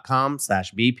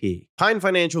pinefinancialgroup.com/BP.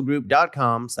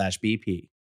 pinefinancialgroup.com/BP.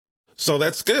 So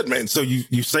that's good, man. So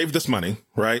you saved this money,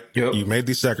 right? Yep. You made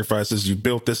these sacrifices. You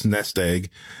built this nest egg.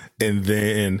 And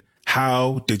then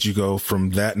how did you go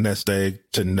from that nest egg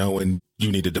to knowing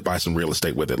you needed to buy some real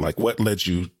estate with it? Like, what led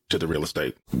you to the real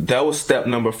estate? That was step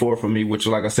number 4 for me, which,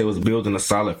 like I said, was building a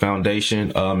solid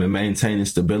foundation and maintaining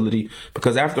stability.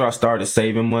 Because after I started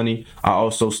saving money, I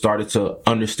also started to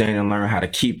understand and learn how to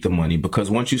keep the money. Because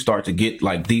once you start to get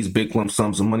like these big lump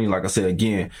sums of money, like I said,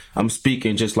 again, I'm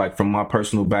speaking just like from my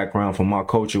personal background, from my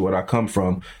culture, where I come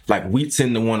from. Like, we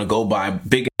tend to want to go buy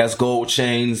big ass gold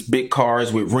chains, big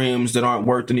cars with rims that aren't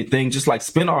worth anything, just like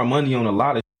spend our money on a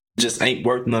lot of just ain't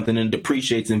worth nothing and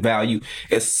depreciates in value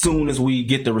as soon as we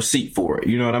get the receipt for it.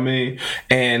 You know what I mean?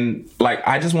 And like,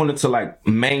 I just wanted to like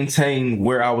maintain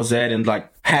where I was at and like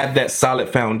have that solid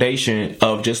foundation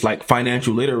of just like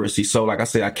financial literacy. So like I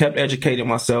said, I kept educating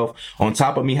myself. On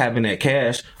top of me having that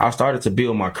cash, I started to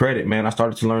build my credit, man. I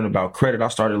started to learn about credit. I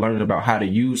started learning about how to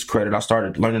use credit. I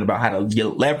started learning about how to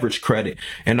leverage credit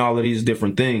and all of these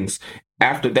different things.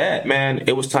 After that, man,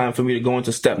 it was time for me to go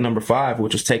into step number 5,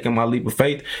 which was taking my leap of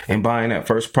faith and buying that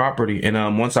first property.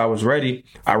 And once I was ready,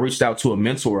 I reached out to a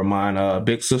mentor of mine, a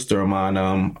big sister of mine.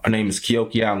 Her name is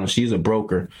Keoki Allen. She's a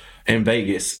broker in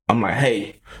Vegas. I'm like,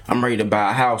 hey, I'm ready to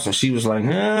buy a house. And she was like,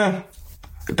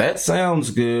 that sounds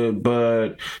good,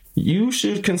 but you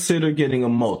should consider getting a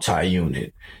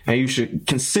multi-unit. And you should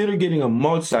consider getting a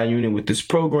multi-unit with this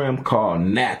program called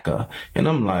NACA. And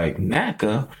I'm like,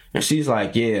 NACA? And she's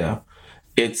like, yeah.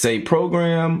 It's a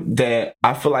program that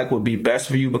I feel like would be best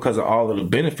for you because of all of the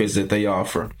benefits that they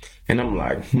offer. And I'm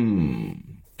like,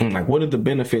 I'm like, what are the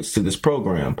benefits to this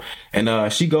program?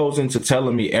 And she goes into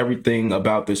telling me everything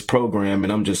about this program.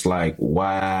 And I'm just like,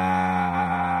 wow.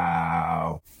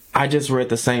 I just read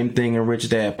the same thing in Rich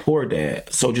Dad, Poor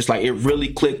Dad. So just like, it really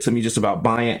clicked to me just about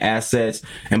buying assets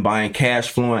and buying cash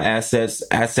flowing assets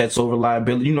over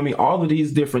liability. You know what I mean? All of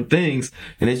these different things.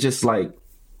 And it's just like,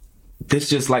 this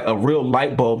just like a real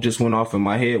light bulb just went off in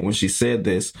my head when she said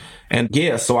this. And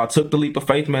yeah, so I took the leap of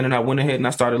faith, man, and I went ahead and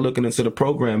I started looking into the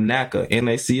program, NACA,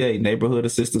 NACA, Neighborhood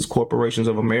Assistance Corporations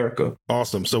of America.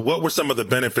 Awesome. So what were some of the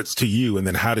benefits to you? And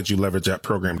then how did you leverage that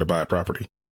program to buy a property?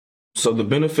 So the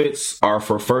benefits are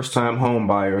for first-time home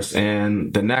buyers,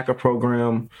 and the NACA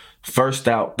program, first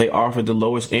out, they offer the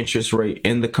lowest interest rate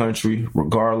in the country,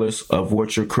 regardless of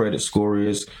what your credit score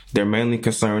is. They're mainly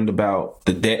concerned about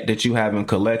the debt that you have in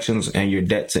collections and your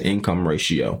debt to income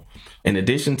ratio. In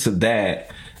addition to that,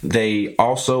 they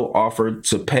also offer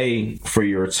to pay for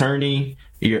your attorney,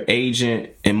 your agent,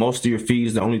 and most of your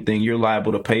fees. The only thing you're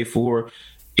liable to pay for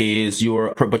is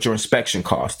your inspection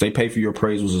costs. They pay for your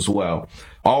appraisals as well.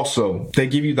 Also, they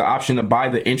give you the option to buy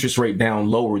the interest rate down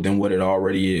lower than what it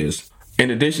already is. In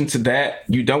addition to that,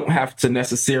 you don't have to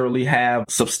necessarily have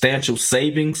substantial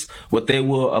savings. What they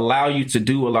will allow you to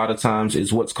do a lot of times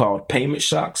is what's called payment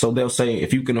shock. So they'll say,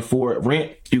 if you can afford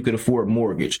rent, you can afford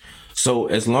mortgage. So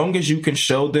as long as you can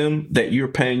show them that you're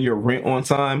paying your rent on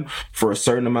time for a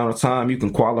certain amount of time, you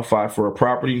can qualify for a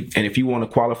property. And if you want to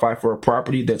qualify for a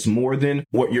property that's more than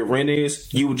what your rent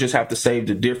is, you would just have to save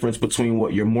the difference between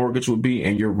what your mortgage would be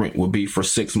and your rent would be for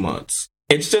 6 months.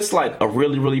 It's just like a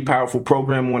really, really powerful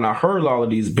program. When I heard all of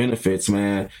these benefits,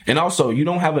 man, and also you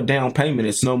don't have a down payment,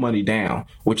 it's no money down,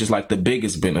 which is like the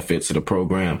biggest benefits of the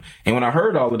program. And when I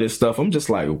heard all of this stuff, I'm just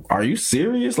like, are you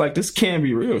serious? Like, this can't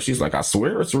be real. She's like, I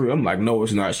swear it's real. I'm like, no,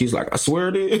 it's not. She's like, I swear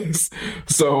it is.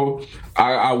 So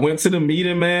I went to the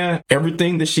meeting, man.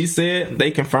 Everything that she said,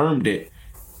 they confirmed it.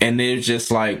 And it's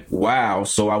just like, wow.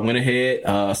 So I went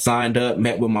ahead, signed up,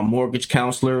 met with my mortgage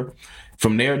counselor.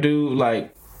 From there, dude,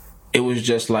 like, it was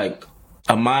just like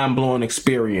a mind-blowing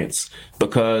experience,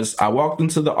 because I walked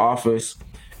into the office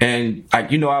and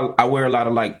I wear a lot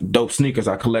of like dope sneakers.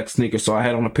 I collect sneakers. So I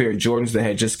had on a pair of Jordans that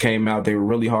had just came out. They were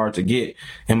really hard to get.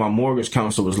 And my mortgage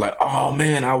counselor was like, oh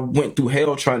man, I went through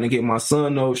hell trying to get my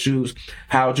son those shoes.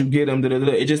 How'd you get them?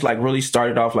 It just like really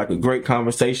started off like a great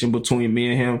conversation between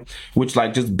me and him, which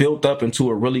like just built up into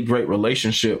a really great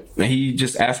relationship. And he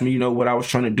just asked me, what I was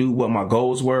trying to do, what my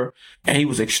goals were. And he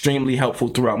was extremely helpful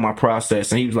throughout my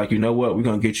process. And he was like, you know what, we're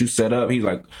going to get you set up. He's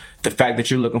like, the fact that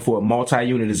you're looking for a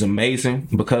multi-unit is amazing,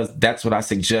 because that's what I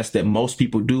suggest that most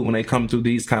people do when they come through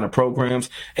these kind of programs.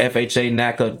 FHA,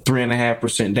 NACA,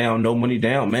 3.5% down, no money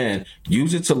down, man.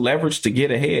 Use it to leverage to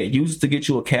get ahead. Use it to get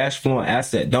you a cash flowing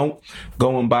asset. Don't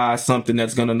go and buy something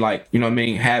that's going to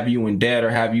have you in debt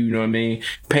or have you,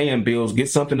 paying bills.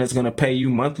 Get something that's going to pay you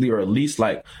monthly, or at least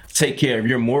like take care of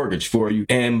your mortgage for you.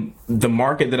 And the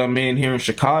market that I'm in here in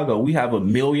Chicago, we have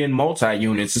 1 million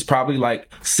multi-units. It's probably like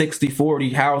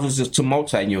 60-40 houses to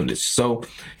multi-units. So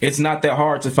it's not that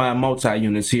hard to find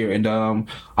multi-units here. And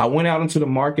I went out into the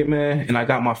market, man, and I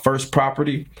got my first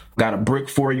property. Got a brick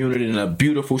 4-unit in a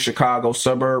beautiful Chicago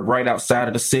suburb right outside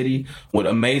of the city with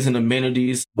amazing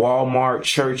amenities, Walmart,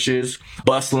 churches,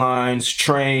 bus lines,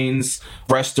 trains,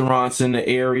 restaurants in the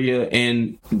area,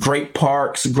 and great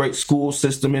parks, great school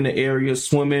system in the area,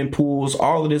 swimming pools,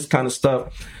 all of this kind of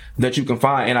stuff that you can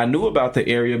find. And I knew about the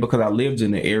area because I lived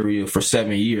in the area for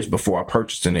 7 years before I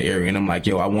purchased in the area. And I'm like,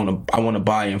 I want to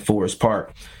buy in Forest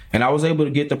Park. And I was able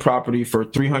to get the property for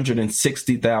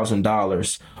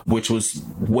 $360,000, which was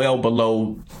well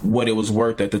below what it was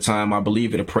worth at the time. I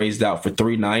believe it appraised out for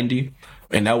 $390,000.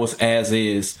 And that was as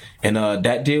is. And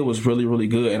that deal was really, really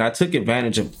good. And I took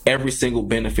advantage of every single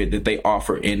benefit that they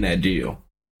offer in that deal.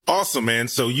 Awesome, man.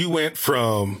 So you went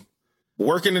from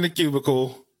working in a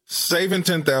cubicle, saving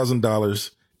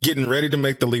 $10,000, getting ready to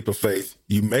make the leap of faith.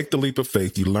 You make the leap of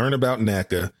faith. You learn about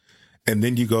NACA, and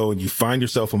then you go and you find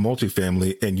yourself a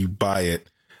multifamily and you buy it.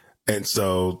 And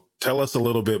so tell us a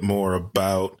little bit more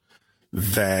about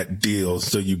that deal.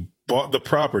 So you bought the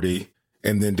property,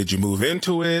 and then did you move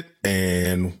into it?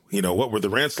 And, what were the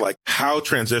rents like? How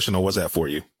transitional was that for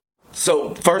you?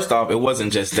 So first off, it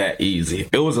wasn't just that easy.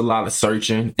 It was a lot of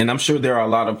searching, and I'm sure there are a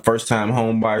lot of first-time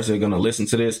home buyers that are going to listen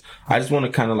to this. I just want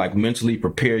to kind of like mentally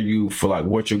prepare you for like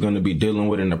what you're going to be dealing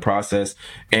with in the process.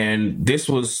 And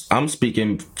I'm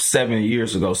speaking 7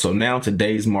 years ago. So now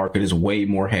today's market is way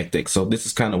more hectic. So this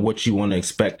is kind of what you want to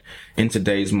expect in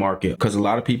today's market, because a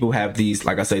lot of people have these,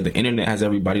 like I say, the internet has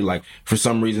everybody like, for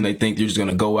some reason they think you're just going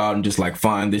to go out and just like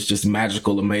find this just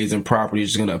magical, amazing property.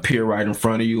 It's just going to appear right in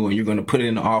front of you, and you're going to put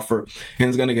in an offer and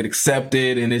it's going to get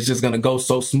accepted, and it's just going to go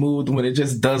so smooth, when it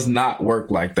just does not work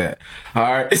like that. All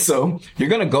right. So you're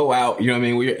going to go out, with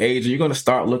your agent, you're going to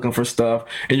start looking for stuff.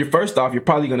 And you're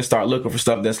probably going to start looking for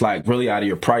stuff that's like really out of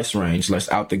your price range, that's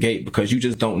out the gate, because you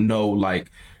just don't know,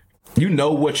 like,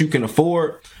 what you can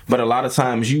afford, but a lot of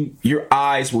times your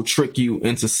eyes will trick you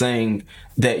into saying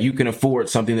that you can afford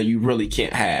something that you really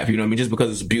can't have, you know what I mean? Just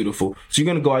because it's beautiful. So you're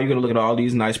going to go out, you're going to look at all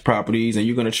these nice properties, and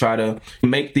you're going to try to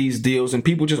make these deals, and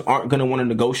people just aren't going to want to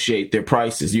negotiate their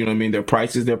prices. You know what I mean? Their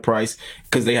price is their price,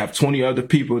 because they have 20 other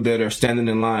people that are standing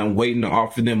in line waiting to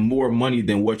offer them more money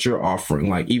than what you're offering.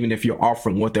 Like, even if you're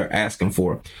offering what they're asking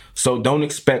for. So don't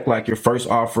expect like your first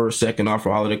offer, second offer,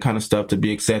 all of that kind of stuff to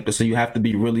be accepted. So you have to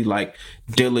be really like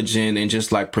diligent and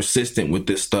just like persistent with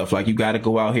this stuff. Like, you got to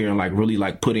go out here and like really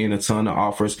like put in a ton of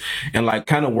offers and like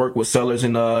kind of work with sellers.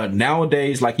 And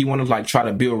nowadays, like, you want to like try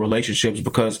to build relationships,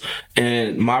 because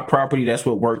in my property, that's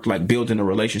what worked, like building a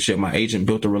relationship. My agent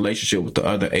built a relationship with the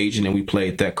other agent, and we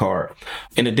played that card.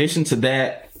 In addition to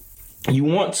that, you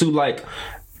want to like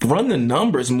run the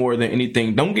numbers more than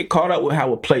anything. Don't get caught up with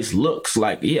how a place looks.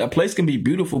 Like, yeah, a place can be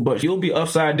beautiful, but you'll be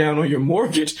upside down on your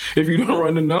mortgage if you don't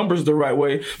run the numbers the right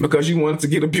way, because you want to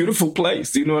get a beautiful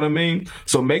place. You know what I mean?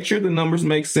 So make sure the numbers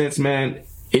make sense, man.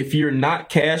 If you're not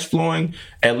cash flowing,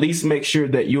 at least make sure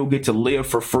that you'll get to live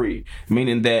for free,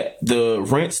 meaning that the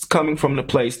rents coming from the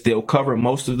place, they'll cover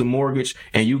most of the mortgage,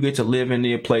 and you get to live in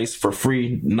their place for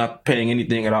free, not paying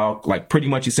anything at all, like pretty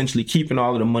much essentially keeping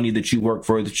all of the money that you work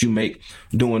for, that you make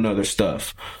doing other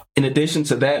stuff. In addition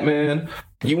to that, man,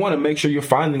 you want to make sure you're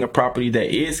finding a property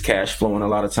that is cash flowing a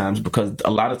lot of times, because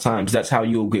a lot of times that's how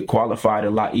you'll get qualified a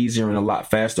lot easier and a lot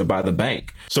faster by the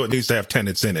bank. So it needs to have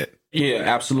tenants in it. Yeah,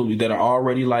 absolutely. That are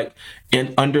already like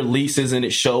under leases, and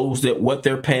it shows that what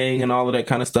they're paying and all of that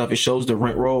kind of stuff. It shows the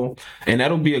rent roll, and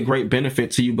that'll be a great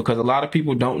benefit to you, because a lot of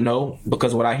people don't know.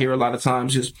 Because what I hear a lot of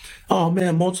times is, oh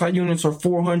man, multi-units are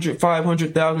 $400,000,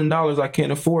 $500,000. I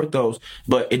can't afford those.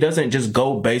 But it doesn't just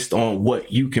go based on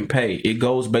what you can pay. It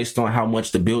goes based on how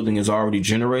much the building is already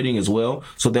generating as well.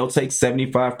 So they'll take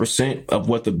 75% of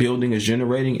what the building is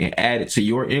generating and add it to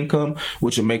your income,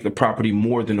 which will make the property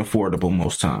more than affordable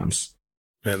most times.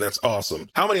 Man, that's awesome.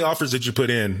 How many offers did you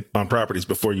put in on properties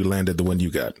before you landed the one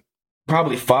you got?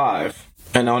 Probably 5.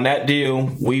 And on that deal,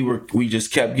 we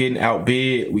just kept getting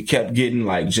outbid. We kept getting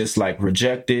just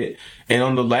rejected. And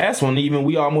on the last one, even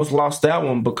we almost lost that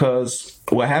one, because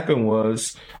what happened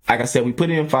was, like I said, we put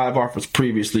in 5 offers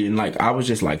previously, and I was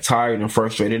just tired and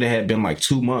frustrated. It had been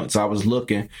 2 months. I was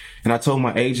looking, and I told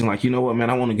my agent, you know what, man,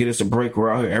 I want to get us a break.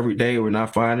 We're out here every day. We're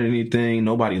not finding anything.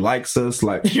 Nobody likes us.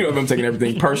 I'm taking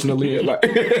everything personally. I'm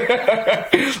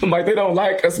they don't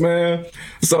like us, man.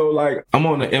 So I'm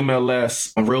on the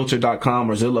MLS on Realtor.com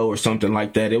or Zillow or something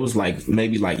like that. It was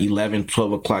maybe 11,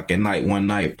 12 o'clock at night one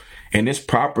night. And this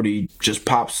property just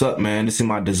pops up, man. It's in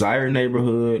my desired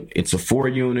neighborhood. It's a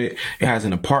 4-unit. It has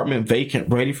an apartment vacant,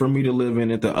 ready for me to live in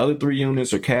it. The other 3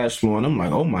 units are cash flowing. I'm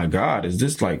oh my God, is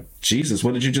this Jesus,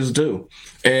 what did you just do?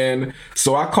 And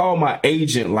so I called my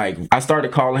agent. I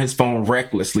started calling his phone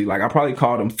recklessly. I probably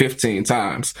called him 15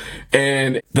 times.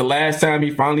 And the last time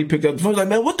he finally picked up the phone, I was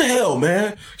man, what the hell,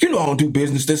 man? I don't do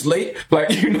business this late.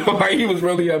 He was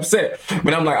really upset.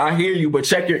 But I'm I hear you, but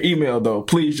check your email though.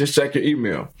 Please just check your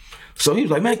email. So he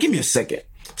was man, give me a second.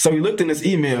 So he looked in his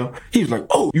email. He was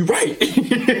oh, you're right.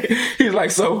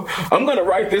 He's so I'm going to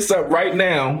write this up right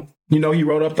now. He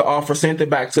wrote up the offer, sent it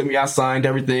back to me. I signed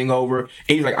everything over. And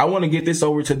he's I want to get this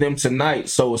over to them tonight.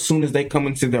 So as soon as they come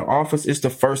into their office, it's the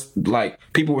first,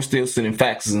 people were still sending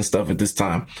faxes and stuff at this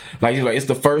time. He's it's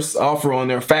the first offer on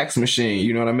their fax machine.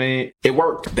 You know what I mean? It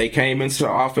worked. They came into the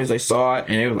office, they saw it,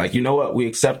 and they were you know what? We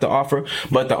accept the offer.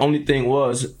 But the only thing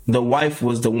was, the wife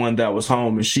was the one that was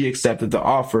home, and she accepted the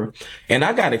offer. And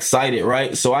I got excited,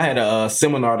 right? So I had a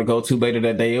seminar to go to later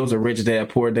that day. It was a Rich Dad,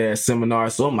 Poor Dad seminar.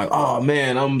 So I'm oh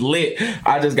man, I'm lit.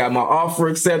 I just got my offer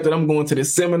accepted. I'm going to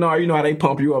this seminar. You know how they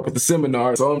pump you up at the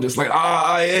seminar. So I'm just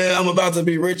yeah, I'm about to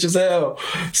be rich as hell.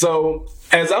 So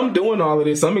as I'm doing all of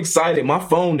this, I'm excited. My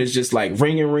phone is just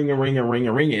ringing.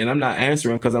 And I'm not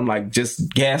answering because I'm just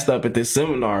gassed up at this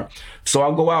seminar. So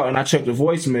I'll go out and I check the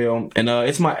voicemail, and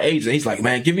it's my agent. He's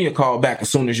man, give me a call back as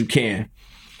soon as you can.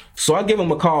 So I give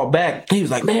him a call back. He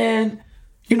was man,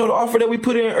 the offer that we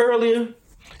put in earlier,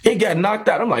 it got knocked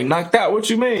out. I'm knocked out? What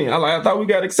you mean? I thought we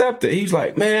got accepted. He's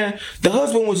man, the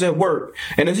husband was at work,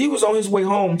 and as he was on his way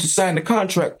home to sign the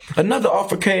contract, another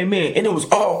offer came in, and it was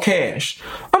all cash.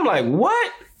 I'm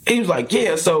what? He was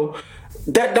yeah, so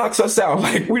that knocks us out.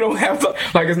 We don't have to,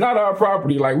 it's not our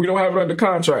property. We don't have it under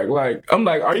contract. I'm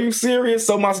are you serious?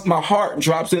 So my heart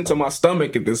drops into my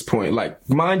stomach at this point.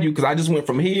 Mind you, because I just went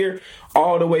from here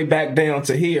all the way back down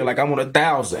to here. I'm on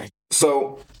 1,000.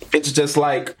 So it's just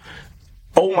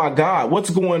oh my God, what's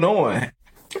going on?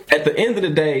 At the end of the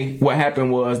day, what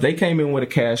happened was they came in with a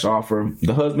cash offer.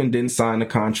 The husband didn't sign the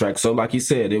contract. So like he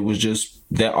said, it was just,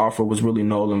 that offer was really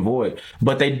null and void.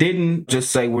 But they didn't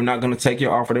just say, we're not going to take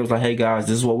your offer. They was hey guys,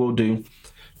 this is what we'll do.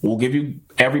 We'll give you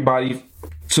everybody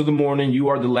to the morning. You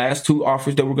are the last 2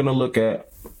 offers that we're going to look at.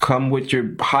 Come with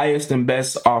your highest and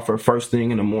best offer first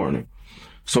thing in the morning.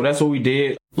 So that's what we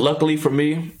did. Luckily for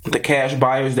me, the cash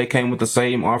buyers, they came with the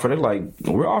same offer. They're like,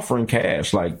 we're offering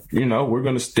cash. Like, we're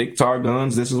going to stick to our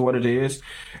guns. This is what it is.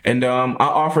 And I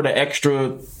offered an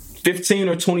extra 15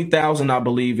 or 20,000, I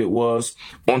believe it was,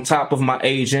 on top of my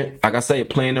agent. Like I say,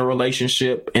 playing the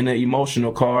relationship and the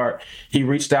emotional card. He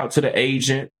reached out to the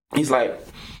agent. He's like,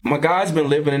 my guy's been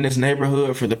living in this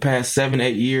neighborhood for the past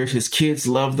 7-8 years. His kids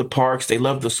love the parks. They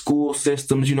love the school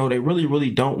systems. They really,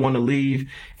 really don't want to leave.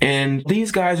 And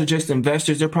these guys are just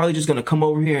investors. They're probably just going to come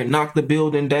over here and knock the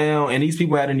building down. And these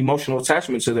people had an emotional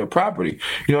attachment to their property.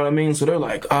 You know what I mean? So they're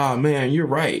like, man, you're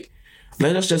right.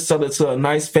 Let us just sell it to a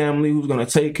nice family who's going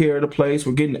to take care of the place.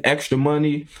 We're getting extra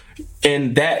money.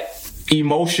 And that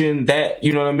emotion, that,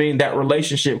 that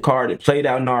relationship card, it played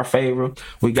out in our favor.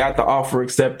 We got the offer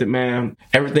accepted, man.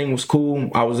 Everything was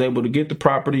cool. I was able to get the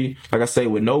property, like I say,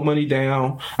 with no money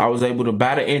down. I was able to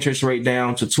buy the interest rate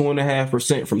down to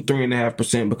 2.5% from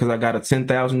 3.5% because I got a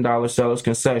 $10,000 seller's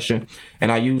concession,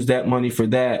 and I used that money for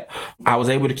that. I was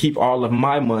able to keep all of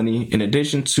my money. In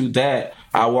addition to that,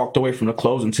 I walked away from the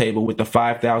closing table with the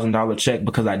 $5,000 check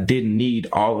because I didn't need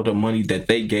all of the money that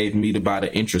they gave me to buy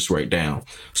the interest rate down.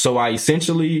 So I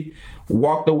essentially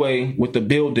walked away with the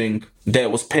building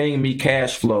that was paying me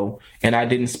cash flow, and I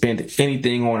didn't spend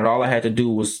anything on it. All I had to do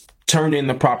was turn in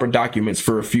the proper documents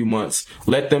for a few months,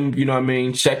 let them,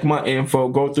 check my info,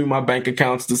 go through my bank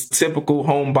accounts, this typical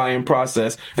home buying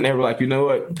process. And they were like, you know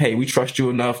what? Hey, we trust you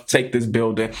enough. Take this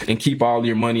building and keep all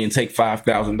your money and take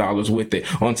 $5,000 with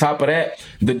it. On top of that,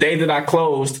 the day that I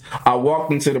closed, I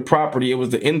walked into the property. It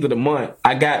was the end of the month.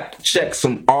 I got checks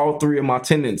from all 3 of my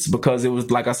tenants because it was,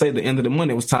 like I say, the end of the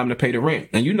month. It was time to pay the rent.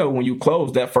 And when you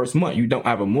close that first month, you don't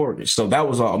have a mortgage. So that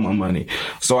was all my money.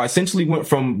 So I essentially went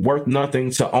from worth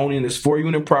nothing to owning this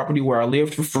 4-unit property where I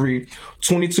lived for free,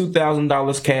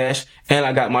 $22,000 cash, and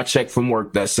I got my check from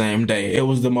work that same day. It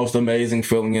was the most amazing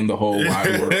feeling in the whole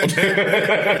wide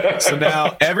world. So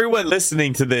now everyone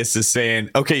listening to this is saying,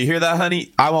 okay, you hear that,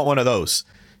 honey? I want one of those.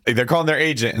 They're calling their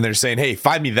agent and they're saying, hey,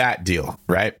 find me that deal,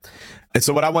 right? And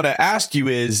so what I want to ask you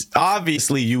is,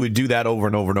 obviously you would do that over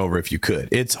and over and over if you could.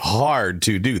 It's hard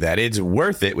to do that. It's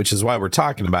worth it, which is why we're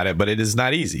talking about it, but it is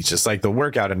not easy. It's just like the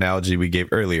workout analogy we gave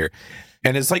earlier.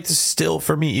 And it's like this still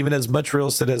for me, even as much real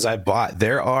estate as I bought,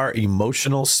 there are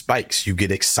emotional spikes. You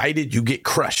get excited, you get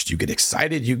crushed. You get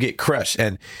excited, you get crushed.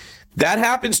 And that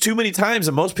happens too many times,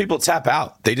 and most people tap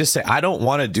out. They just say, I don't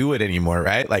want to do it anymore,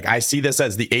 right? Like, I see this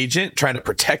as the agent trying to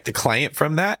protect the client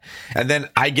from that. And then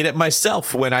I get it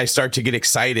myself when I start to get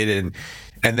excited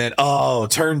and then,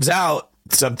 turns out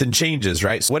something changes,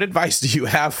 right? So what advice do you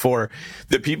have for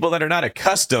the people that are not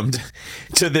accustomed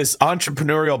to this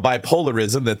entrepreneurial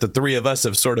bipolarism that the 3 of us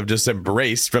have sort of just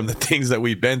embraced from the things that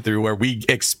we've been through, where we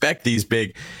expect these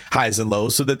big highs and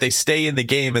lows so that they stay in the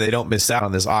game and they don't miss out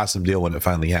on this awesome deal when it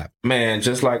finally happens? Man,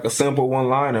 just like a simple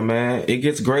one-liner, man, it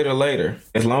gets greater later.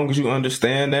 As long as you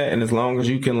understand that, and as long as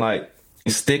you can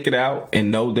stick it out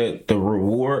and know that the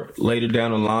reward later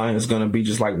down the line is going to be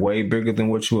just way bigger than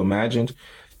what you imagined.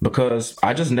 Because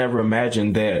I just never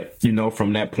imagined that,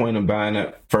 from that point of buying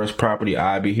that first property,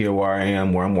 I'd be here where I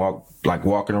am, where I'm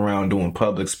walking around doing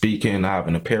public speaking. I have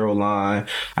an apparel line.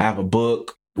 I have a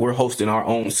book. We're hosting our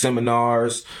own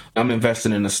seminars. I'm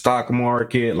investing in the stock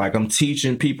market. I'm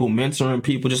teaching people, mentoring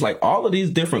people, just all of these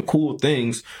different cool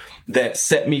things that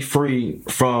set me free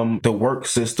from the work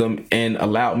system and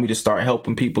allowed me to start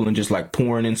helping people and just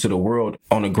pouring into the world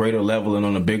on a greater level and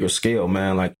on a bigger scale,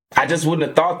 man. I just wouldn't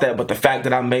have thought that, but the fact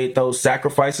that I made those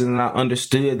sacrifices and I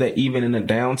understood that even in the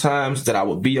down times that I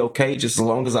would be okay just as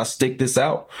long as I stick this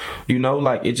out,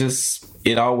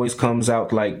 it always comes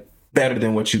out better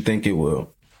than what you think it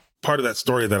will. Part of that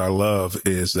story that I love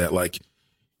is that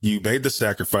you made the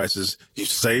sacrifices, you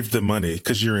saved the money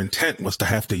because your intent was to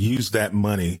have to use that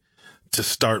money to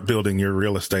start building your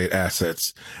real estate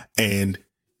assets. And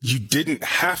you didn't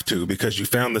have to because you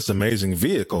found this amazing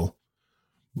vehicle.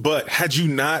 But had you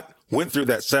not went through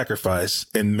that sacrifice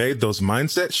and made those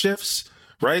mindset shifts,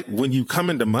 right? When you come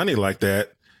into money like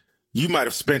that, you might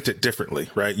have spent it differently,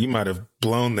 right? You might have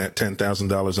blown that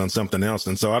 $10,000 on something else.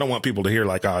 And so I don't want people to hear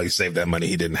he saved that money.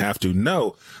 He didn't have to.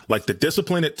 No, the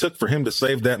discipline it took for him to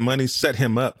save that money set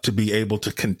him up to be able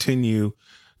to continue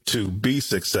to be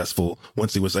successful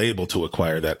once he was able to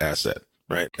acquire that asset,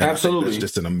 right? And absolutely. It's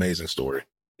just an amazing story.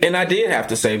 And I did have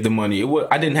to save the money.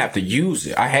 I didn't have to use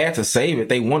it. I had to save it.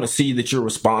 They want to see that you're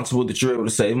responsible, that you're able to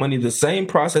save money. The same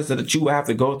process that you have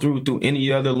to go through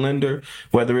any other lender,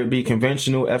 whether it be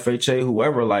conventional, FHA,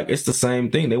 whoever, like it's the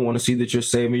same thing. They want to see that you're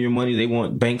saving your money. They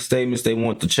want bank statements. They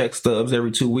want the check stubs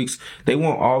every 2 weeks. They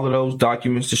want all of those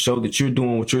documents to show that you're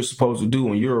doing what you're supposed to do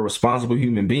and you're a responsible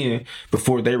human being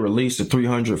before they release a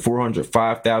 $300,000,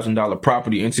 $400,000, $5,000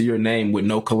 property into your name with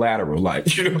no collateral.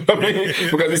 Like, you know what I mean?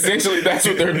 Because essentially that's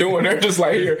what they're doing. They're just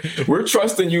like, here, we're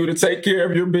trusting you to take care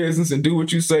of your business and do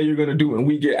what you say you're going to do. And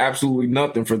we get absolutely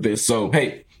nothing for this. So,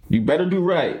 hey, you better do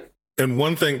right. And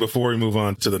one thing before we move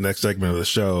on to the next segment of the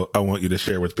show, I want you to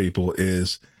share with people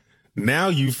is now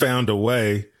you found a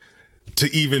way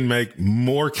to even make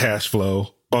more cash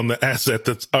flow on the asset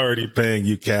that's already paying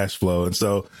you cash flow. And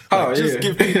so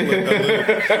give people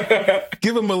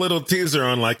give them a little teaser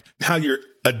on like how you're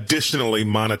additionally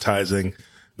monetizing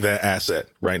that asset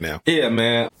right now. Yeah,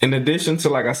 man. In addition to,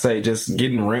 like I say, just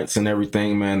getting rents and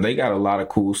everything, man, they got a lot of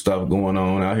cool stuff going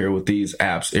on out here with these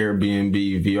apps,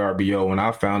 Airbnb, VRBO, and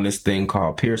I found this thing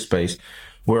called Peerspace,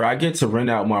 where I get to rent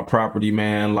out my property,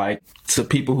 man, like to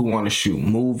people who want to shoot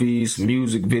movies,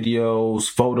 music videos,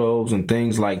 photos, and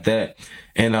things like that.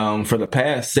 And for the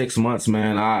past 6 months,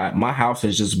 man, my house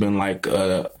has just been like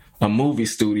a movie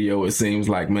studio, it seems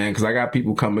like, man, because I got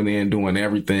people coming in doing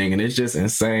everything, and it's just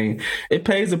insane. It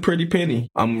pays a pretty penny.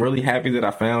 I'm really happy that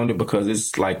I found it because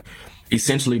it's like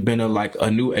essentially been a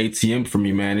new ATM for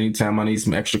me, man. Anytime I need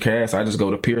some extra cash, I just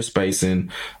go to Peerspace and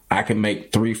I can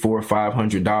make $300,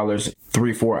 $400, $500,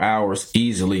 3-4 hours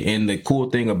easily. And the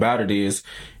cool thing about it is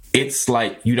it's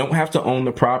like you don't have to own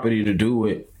the property to do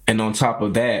it. And on top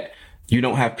of that, you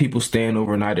don't have people staying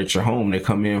overnight at your home. They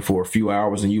come in for a few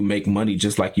hours and you make money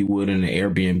just like you would in an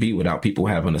Airbnb without people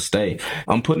having to stay.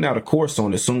 I'm putting out a course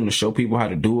on it soon to show people how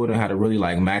to do it and how to really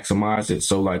like maximize it.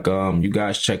 So like, you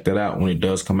guys check that out when it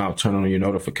does come out. Turn on your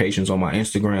notifications on my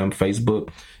Instagram, Facebook,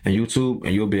 and YouTube,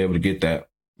 and you'll be able to get that.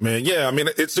 Man, yeah, I mean,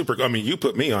 it's super. I mean, you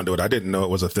put me onto it. I didn't know it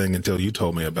was a thing until you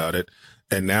told me about it.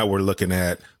 And now we're looking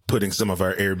at putting some of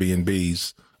our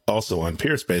Airbnbs also on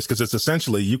Peerspace because it's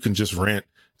essentially you can just rent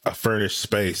a furnished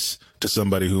space to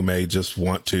somebody who may just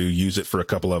want to use it for a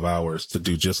couple of hours to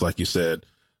do just like you said,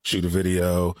 shoot a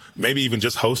video, maybe even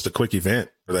just host a quick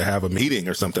event or they have a meeting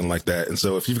or something like that. And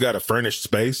so if you've got a furnished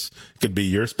space, it could be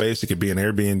your space, it could be an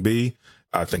Airbnb.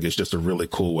 I think it's just a really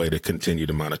cool way to continue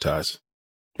to monetize.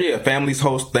 Yeah, families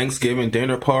host Thanksgiving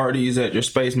dinner parties at your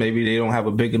space. Maybe they don't have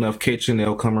a big enough kitchen.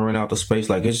 They'll come and rent out the space.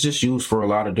 Like, it's just used for a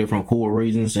lot of different cool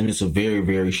reasons. And it's a very,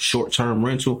 very short-term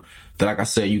rental that, like I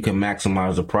said, you can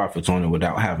maximize the profits on it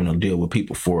without having to deal with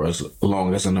people for as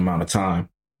long as an amount of time.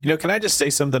 You know, can I just say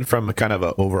something from a kind of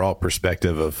an overall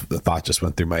perspective of the thought just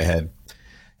went through my head?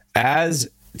 As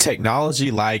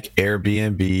technology like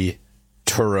Airbnb,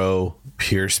 Turo,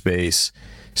 Peerspace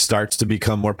starts to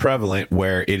become more prevalent,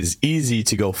 where it is easy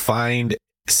to go find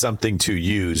something to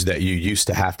use that you used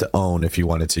to have to own if you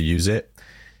wanted to use it,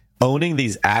 owning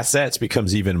these assets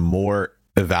becomes even more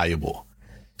valuable.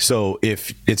 So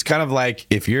if it's kind of like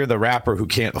if you're the rapper who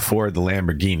can't afford the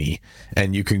Lamborghini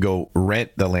and you can go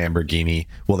rent the Lamborghini,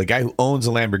 well, the guy who owns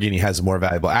the Lamborghini has a more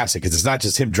valuable asset because it's not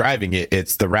just him driving it,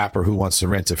 it's the rapper who wants to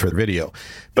rent it for the video.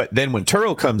 But then when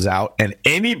Turo comes out and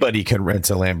anybody can rent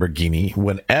a Lamborghini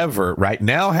whenever, right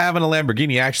now having a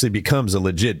Lamborghini actually becomes a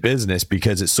legit business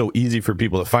because it's so easy for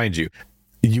people to find you.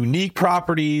 Unique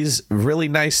properties, really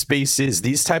nice spaces,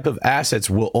 these type of assets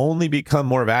will only become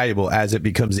more valuable as it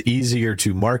becomes easier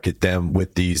to market them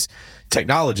with these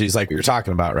technologies like you're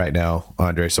talking about right now,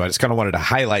 Andre. So I just kind of wanted to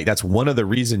highlight that's one of the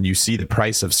reasons you see the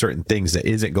price of certain things that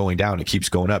isn't going down, it keeps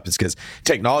going up. It's because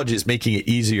technology is making it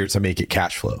easier to make it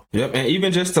cash flow. Yep. And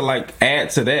even just to like add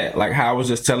to that, like how I was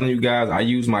just telling you guys, I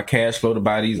use my cash flow to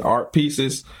buy these art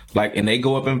pieces, like, and they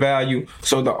go up in value.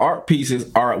 So the art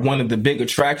pieces are one of the big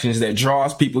attractions that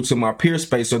draws people to my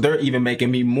Peerspace. So they're even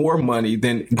making me more money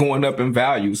than going up in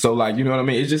value. So like, you know what I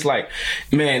mean? It's just like,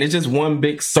 man, it's just one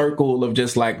big circle of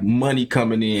just like money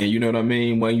coming in, you know what I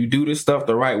mean? When you do this stuff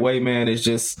the right way, man,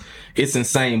 it's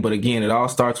insane. But again, it all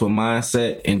starts with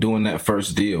mindset and doing that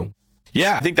first deal.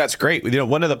 Yeah, I think that's great. You know,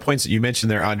 one of the points that you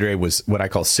mentioned there, Andre, was what I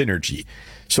call synergy.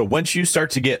 So once you start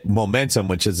to get momentum,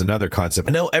 which is another concept,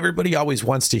 I know everybody always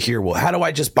wants to hear, well, how do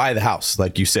I just buy the house?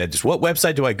 Like you said, just what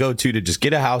website do I go to just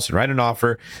get a house and write an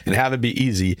offer and have it be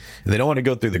easy? And they don't want to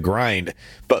go through the grind.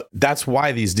 But that's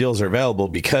why these deals are available,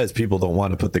 because people don't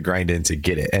want to put the grind in to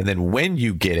get it. And then when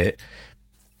you get it,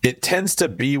 it tends to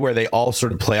be where they all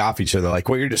sort of play off each other. Like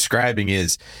what you're describing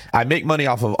is I make money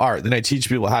off of art, then I teach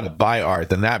people how to buy art,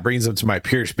 then that brings them to my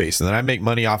peer space, and then I make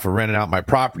money off of renting out my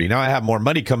property. Now I have more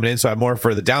money coming in, so I have more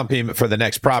for the down payment for the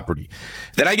next property.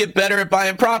 Then I get better at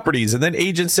buying properties, and then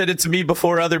agents send it to me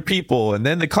before other people, and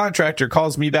then the contractor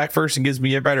calls me back first and gives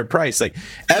me a better price. Like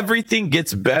everything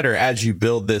gets better as you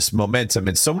build this momentum.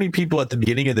 And so many people at the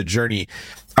beginning of the journey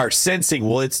are sensing,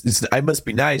 well, it's I must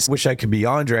be nice. Wish I could be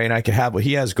Andre and I could have what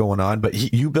he has going on. But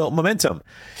you built momentum.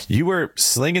 You were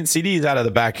slinging CDs out of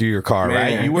the back of your car,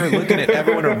 right? You were looking at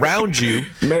everyone around you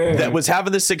that was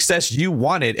having the success you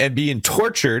wanted and being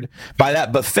tortured by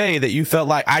that buffet that you felt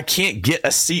like, I can't get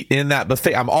a seat in that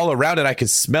buffet. I'm all around it. I can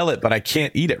smell it, but I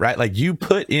can't eat it, right? Like you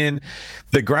put in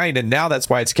the grind, and now that's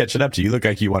why it's catching up to you. You look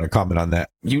like you want to comment on that.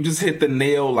 You just hit the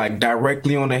nail like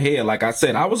directly on the head. Like I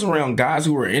said, I was around guys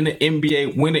who were in the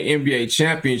NBA, winning NBA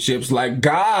championships. Like,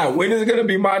 God, when is it gonna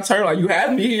be my turn? Like, you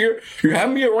had me here, you have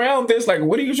me around this. Like,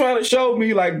 what are you trying to show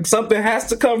me? Like, something has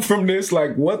to come from this.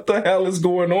 Like, what the hell is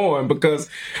going on? Because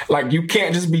like, you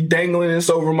can't just be dangling this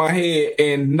over my head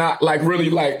and not like really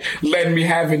like letting me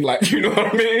have it. Like, you know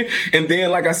what I mean? And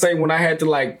then, like I say, when I had to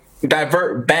like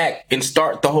divert back and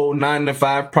start the whole 9 to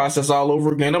 5 process all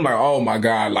over again, I'm like, oh my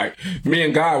God, like me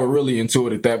and God were really into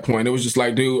it at that point. It was just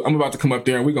like, dude, I'm about to come up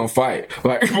there and we're gonna fight,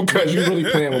 like, because you're really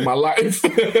playing with my life.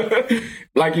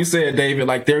 Like you said, David,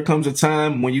 like there comes a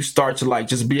time when you start to like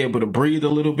just be able to breathe a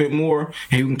little bit more,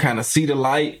 and you can kind of see the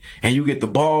light and you get the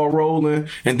ball rolling,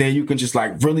 and then you can just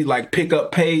like really like pick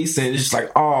up pace, and it's just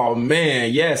like, oh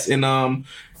man, yes. And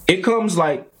it comes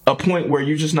like a point where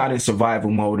you're just not in survival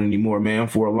mode anymore, man.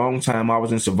 For a long time, I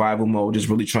was in survival mode, just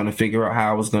really trying to figure out how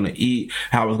I was going to eat,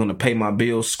 how I was going to pay my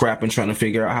bills, scrapping, trying to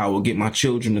figure out how I will get my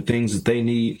children the things that they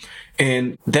need.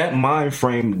 And that mind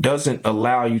frame doesn't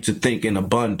allow you to think in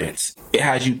abundance. It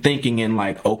has you thinking in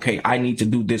like, okay, I need to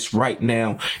do this right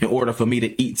now in order for me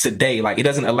to eat today. Like, it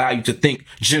doesn't allow you to think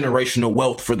generational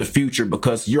wealth for the future,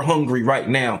 because you're hungry right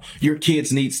now. Your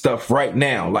kids need stuff right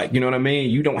now. Like, you know what I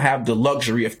mean? You don't have the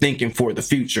luxury of thinking for the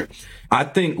future. I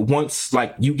think once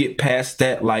like you get past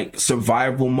that like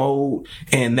survival mode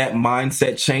and that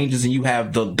mindset changes, and you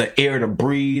have the air to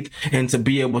breathe and to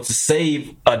be able to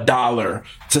save $1,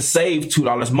 to save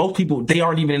 $2. Most people, they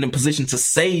aren't even in a position to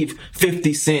save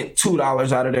 50 cents,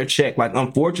 $2 out of their check. Like,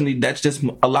 unfortunately, that's just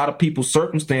a lot of people's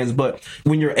circumstance. But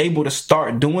when you're able to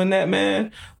start doing that,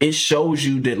 man, it shows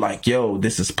you that like, yo,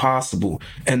 this is possible.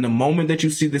 And the moment that you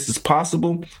see this is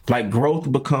possible, like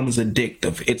growth becomes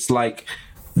addictive. It's like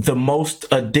the most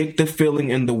addictive feeling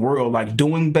in the world, like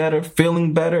doing better,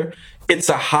 feeling better. It's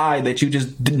a high that you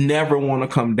just never want to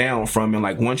come down from. And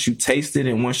like once you taste it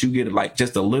and once you get like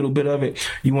just a little bit of it,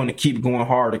 you want to keep going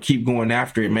hard or keep going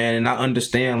after it, man. And I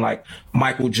understand like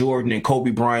Michael Jordan and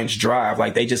Kobe Bryant's drive,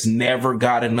 like they just never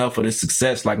got enough of the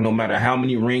success. Like no matter how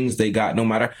many rings they got, no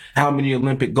matter how many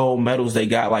Olympic gold medals they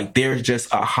got, like there's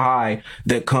just a high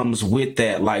that comes with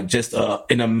that. Like just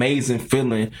an amazing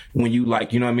feeling when you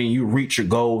like, you know what I mean? You reach your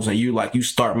goals and you like, you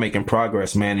start making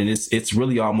progress, man. And it's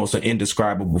really almost an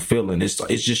indescribable feeling. It's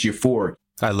just euphoric.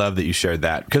 I love that you shared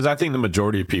that, because I think the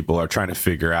majority of people are trying to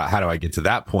figure out, how do I get to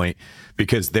that point?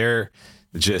 Because they're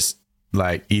just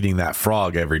like eating that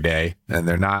frog every day, and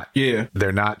they're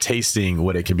not tasting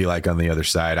what it can be like on the other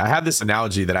side. I have this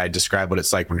analogy that I describe what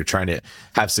it's like when you're trying to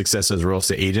have success as a real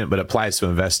estate agent, but it applies to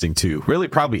investing too. Really,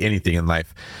 probably anything in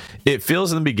life. It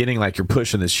feels in the beginning like you're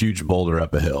pushing this huge boulder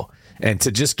up a hill. And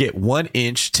to just get 1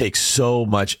 inch takes so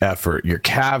much effort. Your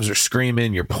calves are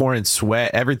screaming, you're pouring sweat,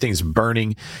 everything's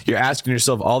burning. You're asking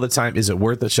yourself all the time, is it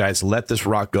worth it? Should I just let this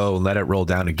rock go and let it roll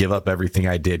down and give up everything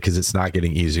I did because it's not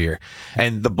getting easier?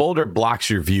 And the boulder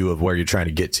blocks your view of where you're trying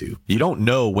to get to. You don't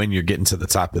know when you're getting to the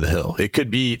top of the hill. It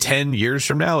could be 10 years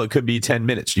from now. It could be 10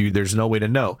 minutes. There's no way to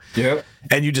know. Yep.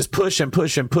 And you just push and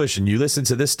push and push, and you listen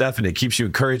to this stuff, and it keeps you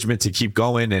encouragement to keep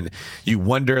going. And you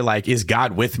wonder, like, is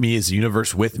God with me? Is the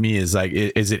universe with me? Is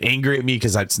it angry at me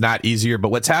because it's not easier? But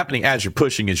what's happening as you're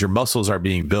pushing is your muscles are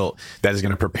being built that is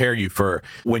going to prepare you for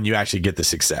when you actually get the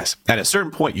success. At a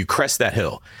certain point, you crest that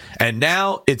hill, and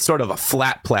now it's sort of a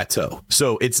flat plateau.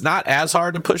 So it's not as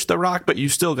hard to push the rock, but you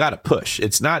still got to push.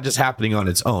 It's not just happening on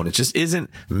its own. It just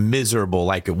isn't miserable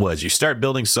like it was. You start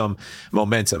building some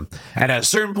momentum, and at a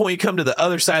certain point, you come to the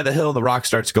other side of the hill, and the rock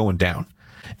starts going down.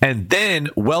 And then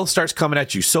wealth starts coming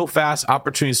at you so fast,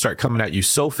 opportunities start coming at you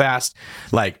so fast,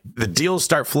 like the deals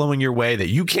start flowing your way that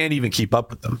you can't even keep up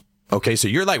with them. Okay, so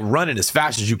you're like running as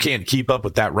fast as you can to keep up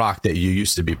with that rock that you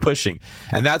used to be pushing.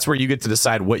 And that's where you get to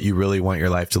decide what you really want your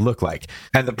life to look like.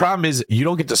 And the problem is you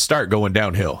don't get to start going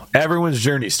downhill. Everyone's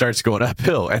journey starts going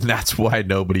uphill, and that's why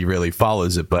nobody really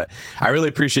follows it. But I really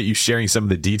appreciate you sharing some of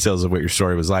the details of what your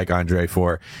story was like, Andre,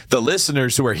 for the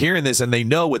listeners who are hearing this and they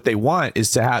know what they want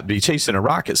is to be chasing a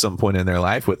rock at some point in their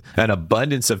life with an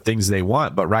abundance of things they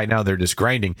want. But right now they're just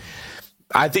grinding.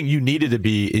 I think you needed to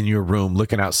be in your room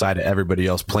looking outside at everybody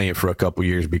else playing for a couple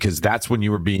years, because that's when you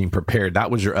were being prepared.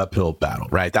 That was your uphill battle,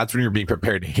 right? That's when you're being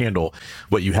prepared to handle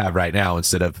what you have right now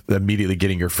instead of immediately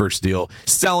getting your first deal,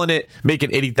 selling it,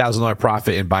 making $80,000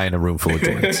 profit and buying a room full of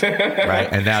joints, right?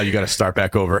 And now you got to start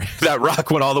back over. That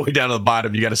rock went all the way down to the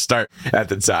bottom. You got to start at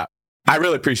the top. I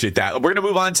really appreciate that. We're going to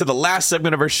move on to the last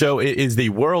segment of our show. It is the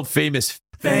world famous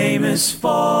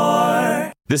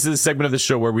for. This is a segment of the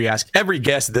show where we ask every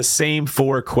guest the same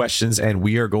 4 questions, and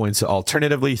we are going to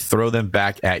alternatively throw them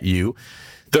back at you.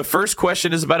 The first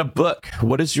question is about a book.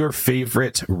 What is your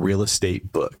favorite real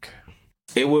estate book?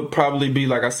 It would probably be,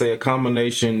 like I say, a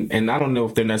combination, and I don't know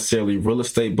if they're necessarily real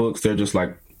estate books. They're just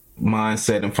like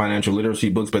mindset and financial literacy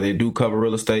books, but they do cover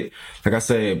real estate. Like I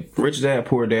said, Rich Dad,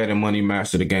 Poor Dad and Money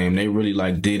Master the Game. They really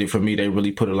did it for me. They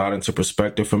really put a lot into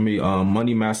perspective for me.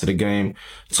 Money Master the Game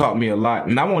taught me a lot.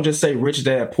 And I won't just say Rich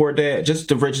Dad, Poor Dad, just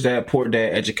the Rich Dad, Poor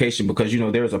Dad education, because,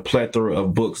 there's a plethora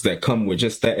of books that come with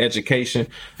just that education.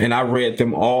 And I read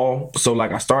them all. So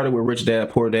I started with Rich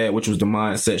Dad, Poor Dad, which was the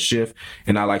mindset shift.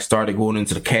 And I started going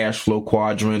into the cash flow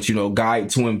quadrants, guide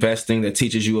to investing that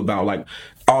teaches you about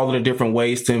all of the different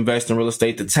ways to invest in real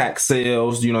estate, the tax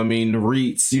sales, the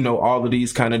REITs, all of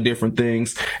these kind of different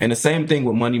things. And the same thing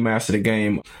with Money Master the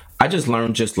Game. I just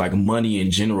learned just money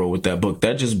in general with that book.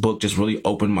 That book just really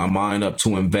opened my mind up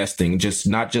to investing, just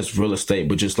not just real estate,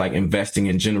 but just investing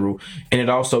in general. And it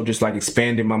also just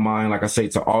expanded my mind, like I say,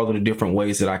 to all of the different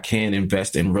ways that I can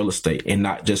invest in real estate and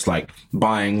not just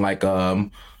buying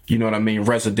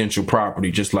residential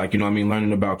property, just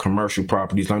learning about commercial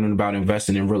properties, learning about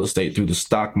investing in real estate through the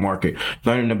stock market,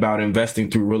 learning about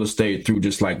investing through real estate through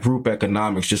just group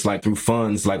economics, just through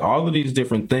funds, all of these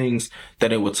different things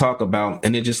that it would talk about.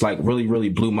 And it just really, really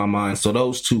blew my mind. So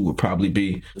those 2 would probably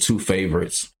be 2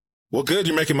 favorites. Well, good.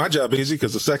 You're making my job easy,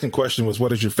 because the second question was,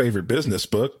 what is your favorite business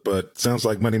book? But sounds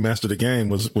like Money Master the Game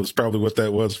was probably what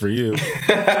that was for you.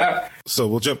 So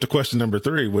we'll jump to question number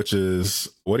 3, which is,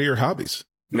 what are your hobbies?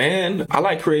 Man, I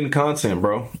like creating content,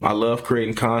 bro. I love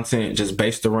creating content just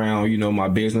based around, my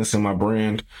business and my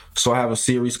brand. So I have a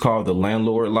series called The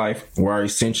Landlord Life, where I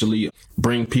essentially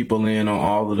bring people in on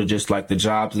all of the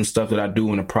jobs and stuff that I do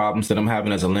and the problems that I'm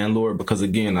having as a landlord. Because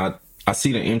again, I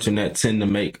see the internet tend to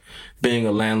make being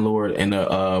a landlord and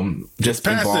just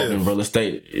involved in real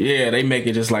estate. Yeah, they make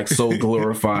it just so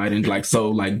glorified and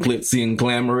so glitzy and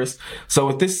glamorous. So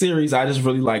with this series, I just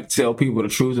really tell people the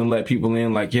truth and let people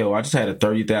in yo, I just had a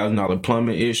 $30,000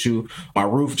 plumbing issue. My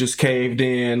roof just caved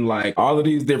in, all of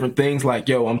these different things.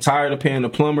 Yo, I'm tired of paying the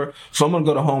plumber. So I'm going to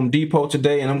go to Home Depot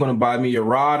today and I'm going to buy me a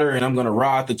rodder and I'm going to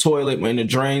rod the toilet and the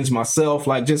drains myself.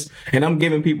 And I'm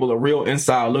giving people a real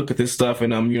inside look at this stuff,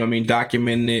 and I'm,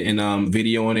 documenting it and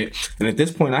videoing it. And at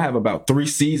this point, I have about 3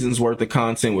 seasons worth of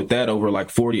content with that, over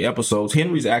 40 episodes.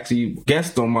 Henry's actually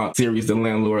guest on my series, The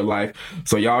Landlord Life.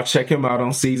 So y'all check him out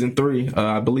on season 3.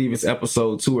 I believe it's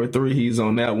episode 2 or 3. He's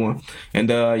on that one. And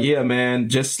yeah, man,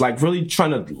 just really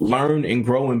trying to learn and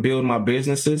grow and build my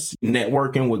businesses,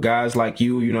 networking with guys like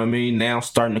you, now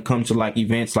starting to come to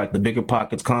events like the Bigger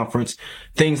Pockets Conference,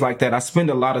 things like that. I spend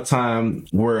a lot of time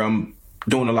where I'm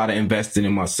doing a lot of investing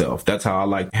in myself. That's how I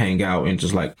like to hang out, and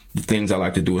just the things I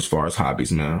like to do as far as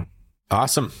hobbies, man.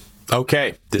 Awesome.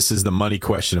 Okay. This is the money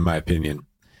question, in my opinion.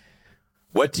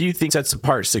 What do you think sets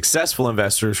apart successful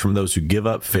investors from those who give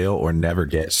up, fail, or never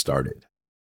get started?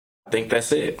 I think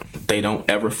that's it. They don't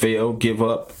ever fail, give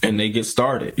up, and they get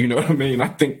started. You know what I mean? I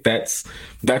think that's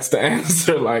the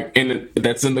answer.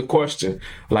 That's in the question.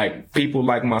 People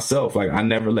like myself, I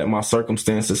never let my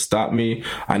circumstances stop me.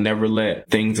 I never let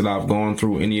things that I've gone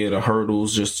through, any of the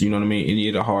hurdles, just, any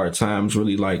of the hard times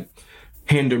really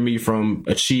hinder me from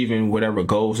achieving whatever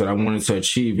goals that I wanted to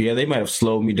achieve. Yeah, they might have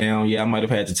slowed me down. Yeah, I might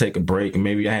have had to take a break, and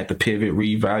maybe I had to pivot,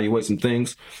 reevaluate some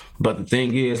things. But the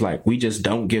thing is, we just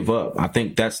don't give up. I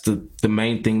think that's the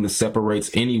main thing that separates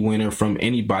any winner from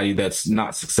anybody that's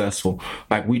not successful.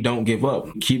 We don't give up.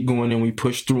 Keep going, and we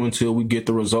push through until we get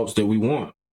the results that we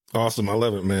want. Awesome. I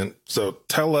love it, man. So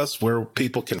tell us where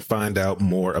people can find out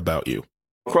more about you.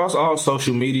 Across all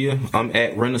social media, I'm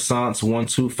at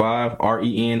Renaissance125,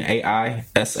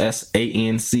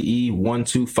 RENAISSANCE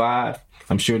 125.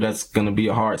 I'm sure that's going to be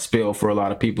a hard spell for a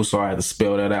lot of people, so I had to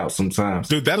spell that out sometimes.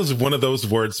 Dude, that is one of those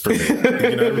words for me.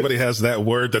 Everybody has that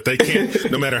word that they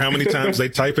can't, no matter how many times they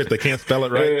type it, they can't spell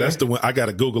it right. That's the one. I got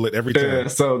to Google it every time. Yeah,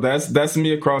 so that's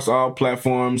me across all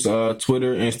platforms,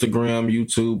 Twitter, Instagram,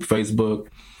 YouTube, Facebook.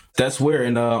 That's where,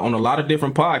 and on a lot of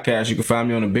different podcasts, you can find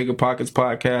me on the Bigger Pockets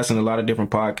podcast and a lot of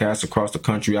different podcasts across the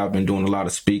country. I've been doing a lot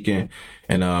of speaking,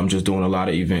 and I'm just doing a lot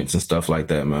of events and stuff like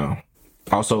that, man.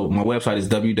 Also, my website is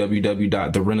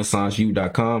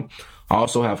www.therenaissanceu.com. I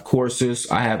also have courses.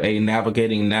 I have a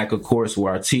Navigating NACA course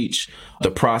where I teach the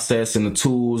process and the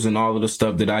tools and all of the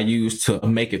stuff that I use to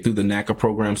make it through the NACA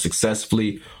program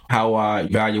successfully, how I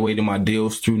evaluated my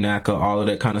deals through NACA, all of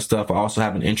that kind of stuff. I also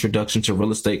have an Introduction to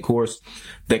Real Estate course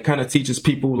that kind of teaches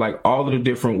people like all of the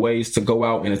different ways to go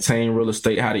out and attain real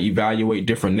estate, how to evaluate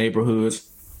different neighborhoods,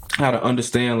 how to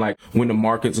understand like when the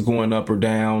market's going up or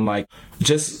down, like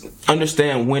just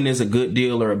understand when is a good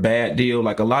deal or a bad deal,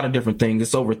 like a lot of different things.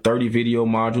 It's over 30 video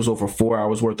modules, over 4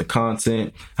 hours worth of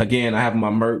content. Again, I have my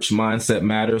merch, Mindset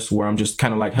Matters, where I'm just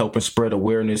kind of like helping spread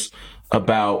awareness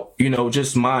about,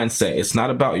 just mindset. It's not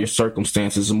about your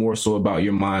circumstances, it's more so about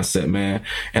your mindset, man.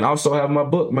 And I also have my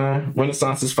book, man,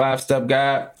 Renaissance's 5-Step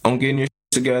Guide on Getting Your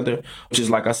Together, which is,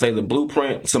 like I say, the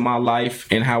blueprint to my life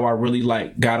and how I really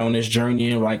like got on this journey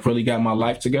and like really got my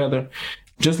life together.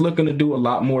 Just looking to do a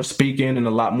lot more speaking and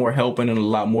a lot more helping and a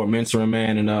lot more mentoring,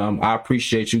 man. And I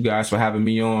appreciate you guys for having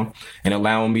me on and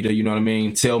allowing me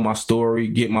to, tell my story,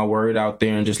 get my word out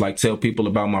there, and just like tell people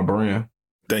about my brand.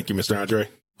 Thank you, Mr. Andre.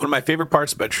 One of my favorite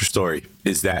parts about your story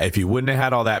is that if you wouldn't have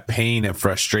had all that pain and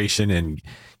frustration and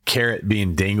carrot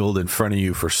being dangled in front of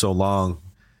you for so long,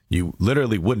 you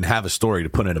literally wouldn't have a story to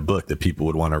put in a book that people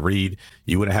would want to read.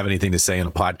 You wouldn't have anything to say in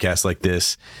a podcast like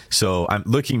this. So I'm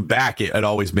looking back, it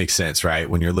always makes sense, right?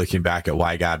 When you're looking back at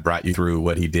why God brought you through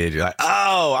what he did, you're like,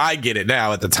 oh, I get it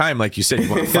now. At the time, like you said, you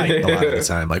want to fight a lot of the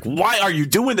time. Like, why are you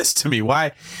doing this to me?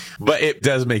 Why? But it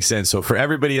does make sense. So for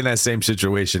everybody in that same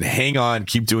situation, hang on,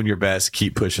 keep doing your best,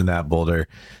 keep pushing that boulder.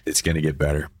 It's going to get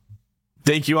better.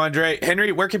 Thank you, Andre.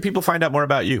 Henry, where can people find out more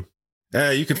about you?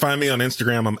 You can find me on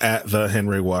Instagram. I'm at the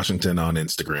Henry Washington on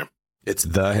Instagram. It's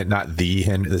not the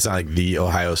Henry. It's not like the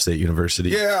Ohio State University.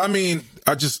 Yeah, I mean,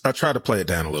 I try to play it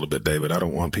down a little bit, David. I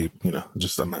don't want people, I'm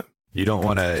not. You don't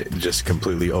want to just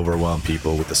completely overwhelm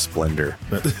people with the splendor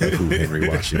of who Henry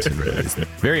Washington is.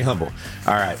 Very humble.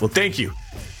 All right. Well, thank you.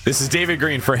 This is David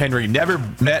Greene for Henry. Never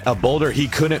met a boulder he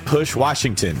couldn't push,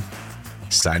 Washington.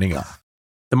 Signing off.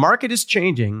 The market is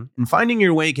changing, and finding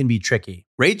your way can be tricky.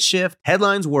 Rates shift,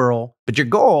 headlines whirl, but your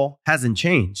goal hasn't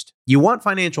changed. You want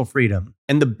financial freedom,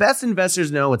 and the best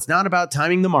investors know it's not about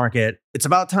timing the market, it's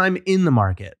about time in the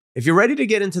market. If you're ready to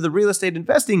get into the real estate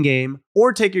investing game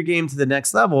or take your game to the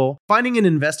next level, finding an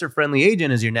investor-friendly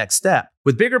agent is your next step.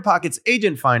 With BiggerPockets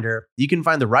Agent Finder, you can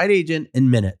find the right agent in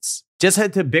minutes. Just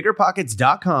head to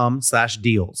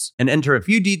biggerpockets.com/deals and enter a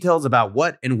few details about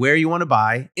what and where you want to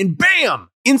buy, and bam!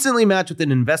 Instantly match with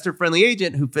an investor-friendly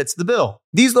agent who fits the bill.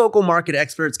 These local market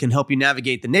experts can help you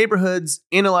navigate the neighborhoods,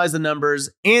 analyze the numbers,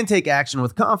 and take action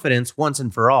with confidence once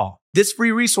and for all. This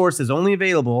free resource is only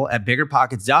available at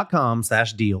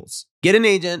biggerpockets.com/deals. Get an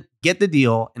agent, get the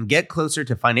deal, and get closer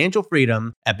to financial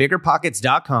freedom at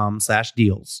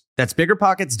biggerpockets.com/deals. That's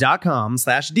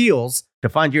biggerpockets.com/deals to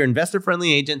find your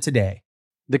investor-friendly agent today.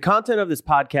 The content of this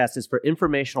podcast is for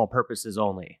informational purposes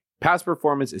only. Past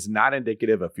performance is not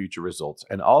indicative of future results,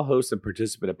 and all host and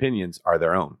participant opinions are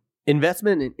their own.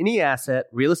 Investment in any asset,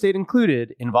 real estate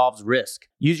included, involves risk.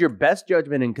 Use your best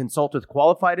judgment and consult with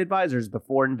qualified advisors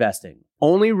before investing.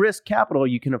 Only risk capital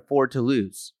you can afford to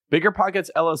lose.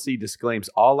 BiggerPockets LLC disclaims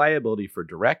all liability for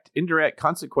direct, indirect,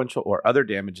 consequential, or other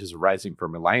damages arising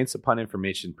from reliance upon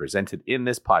information presented in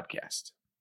this podcast.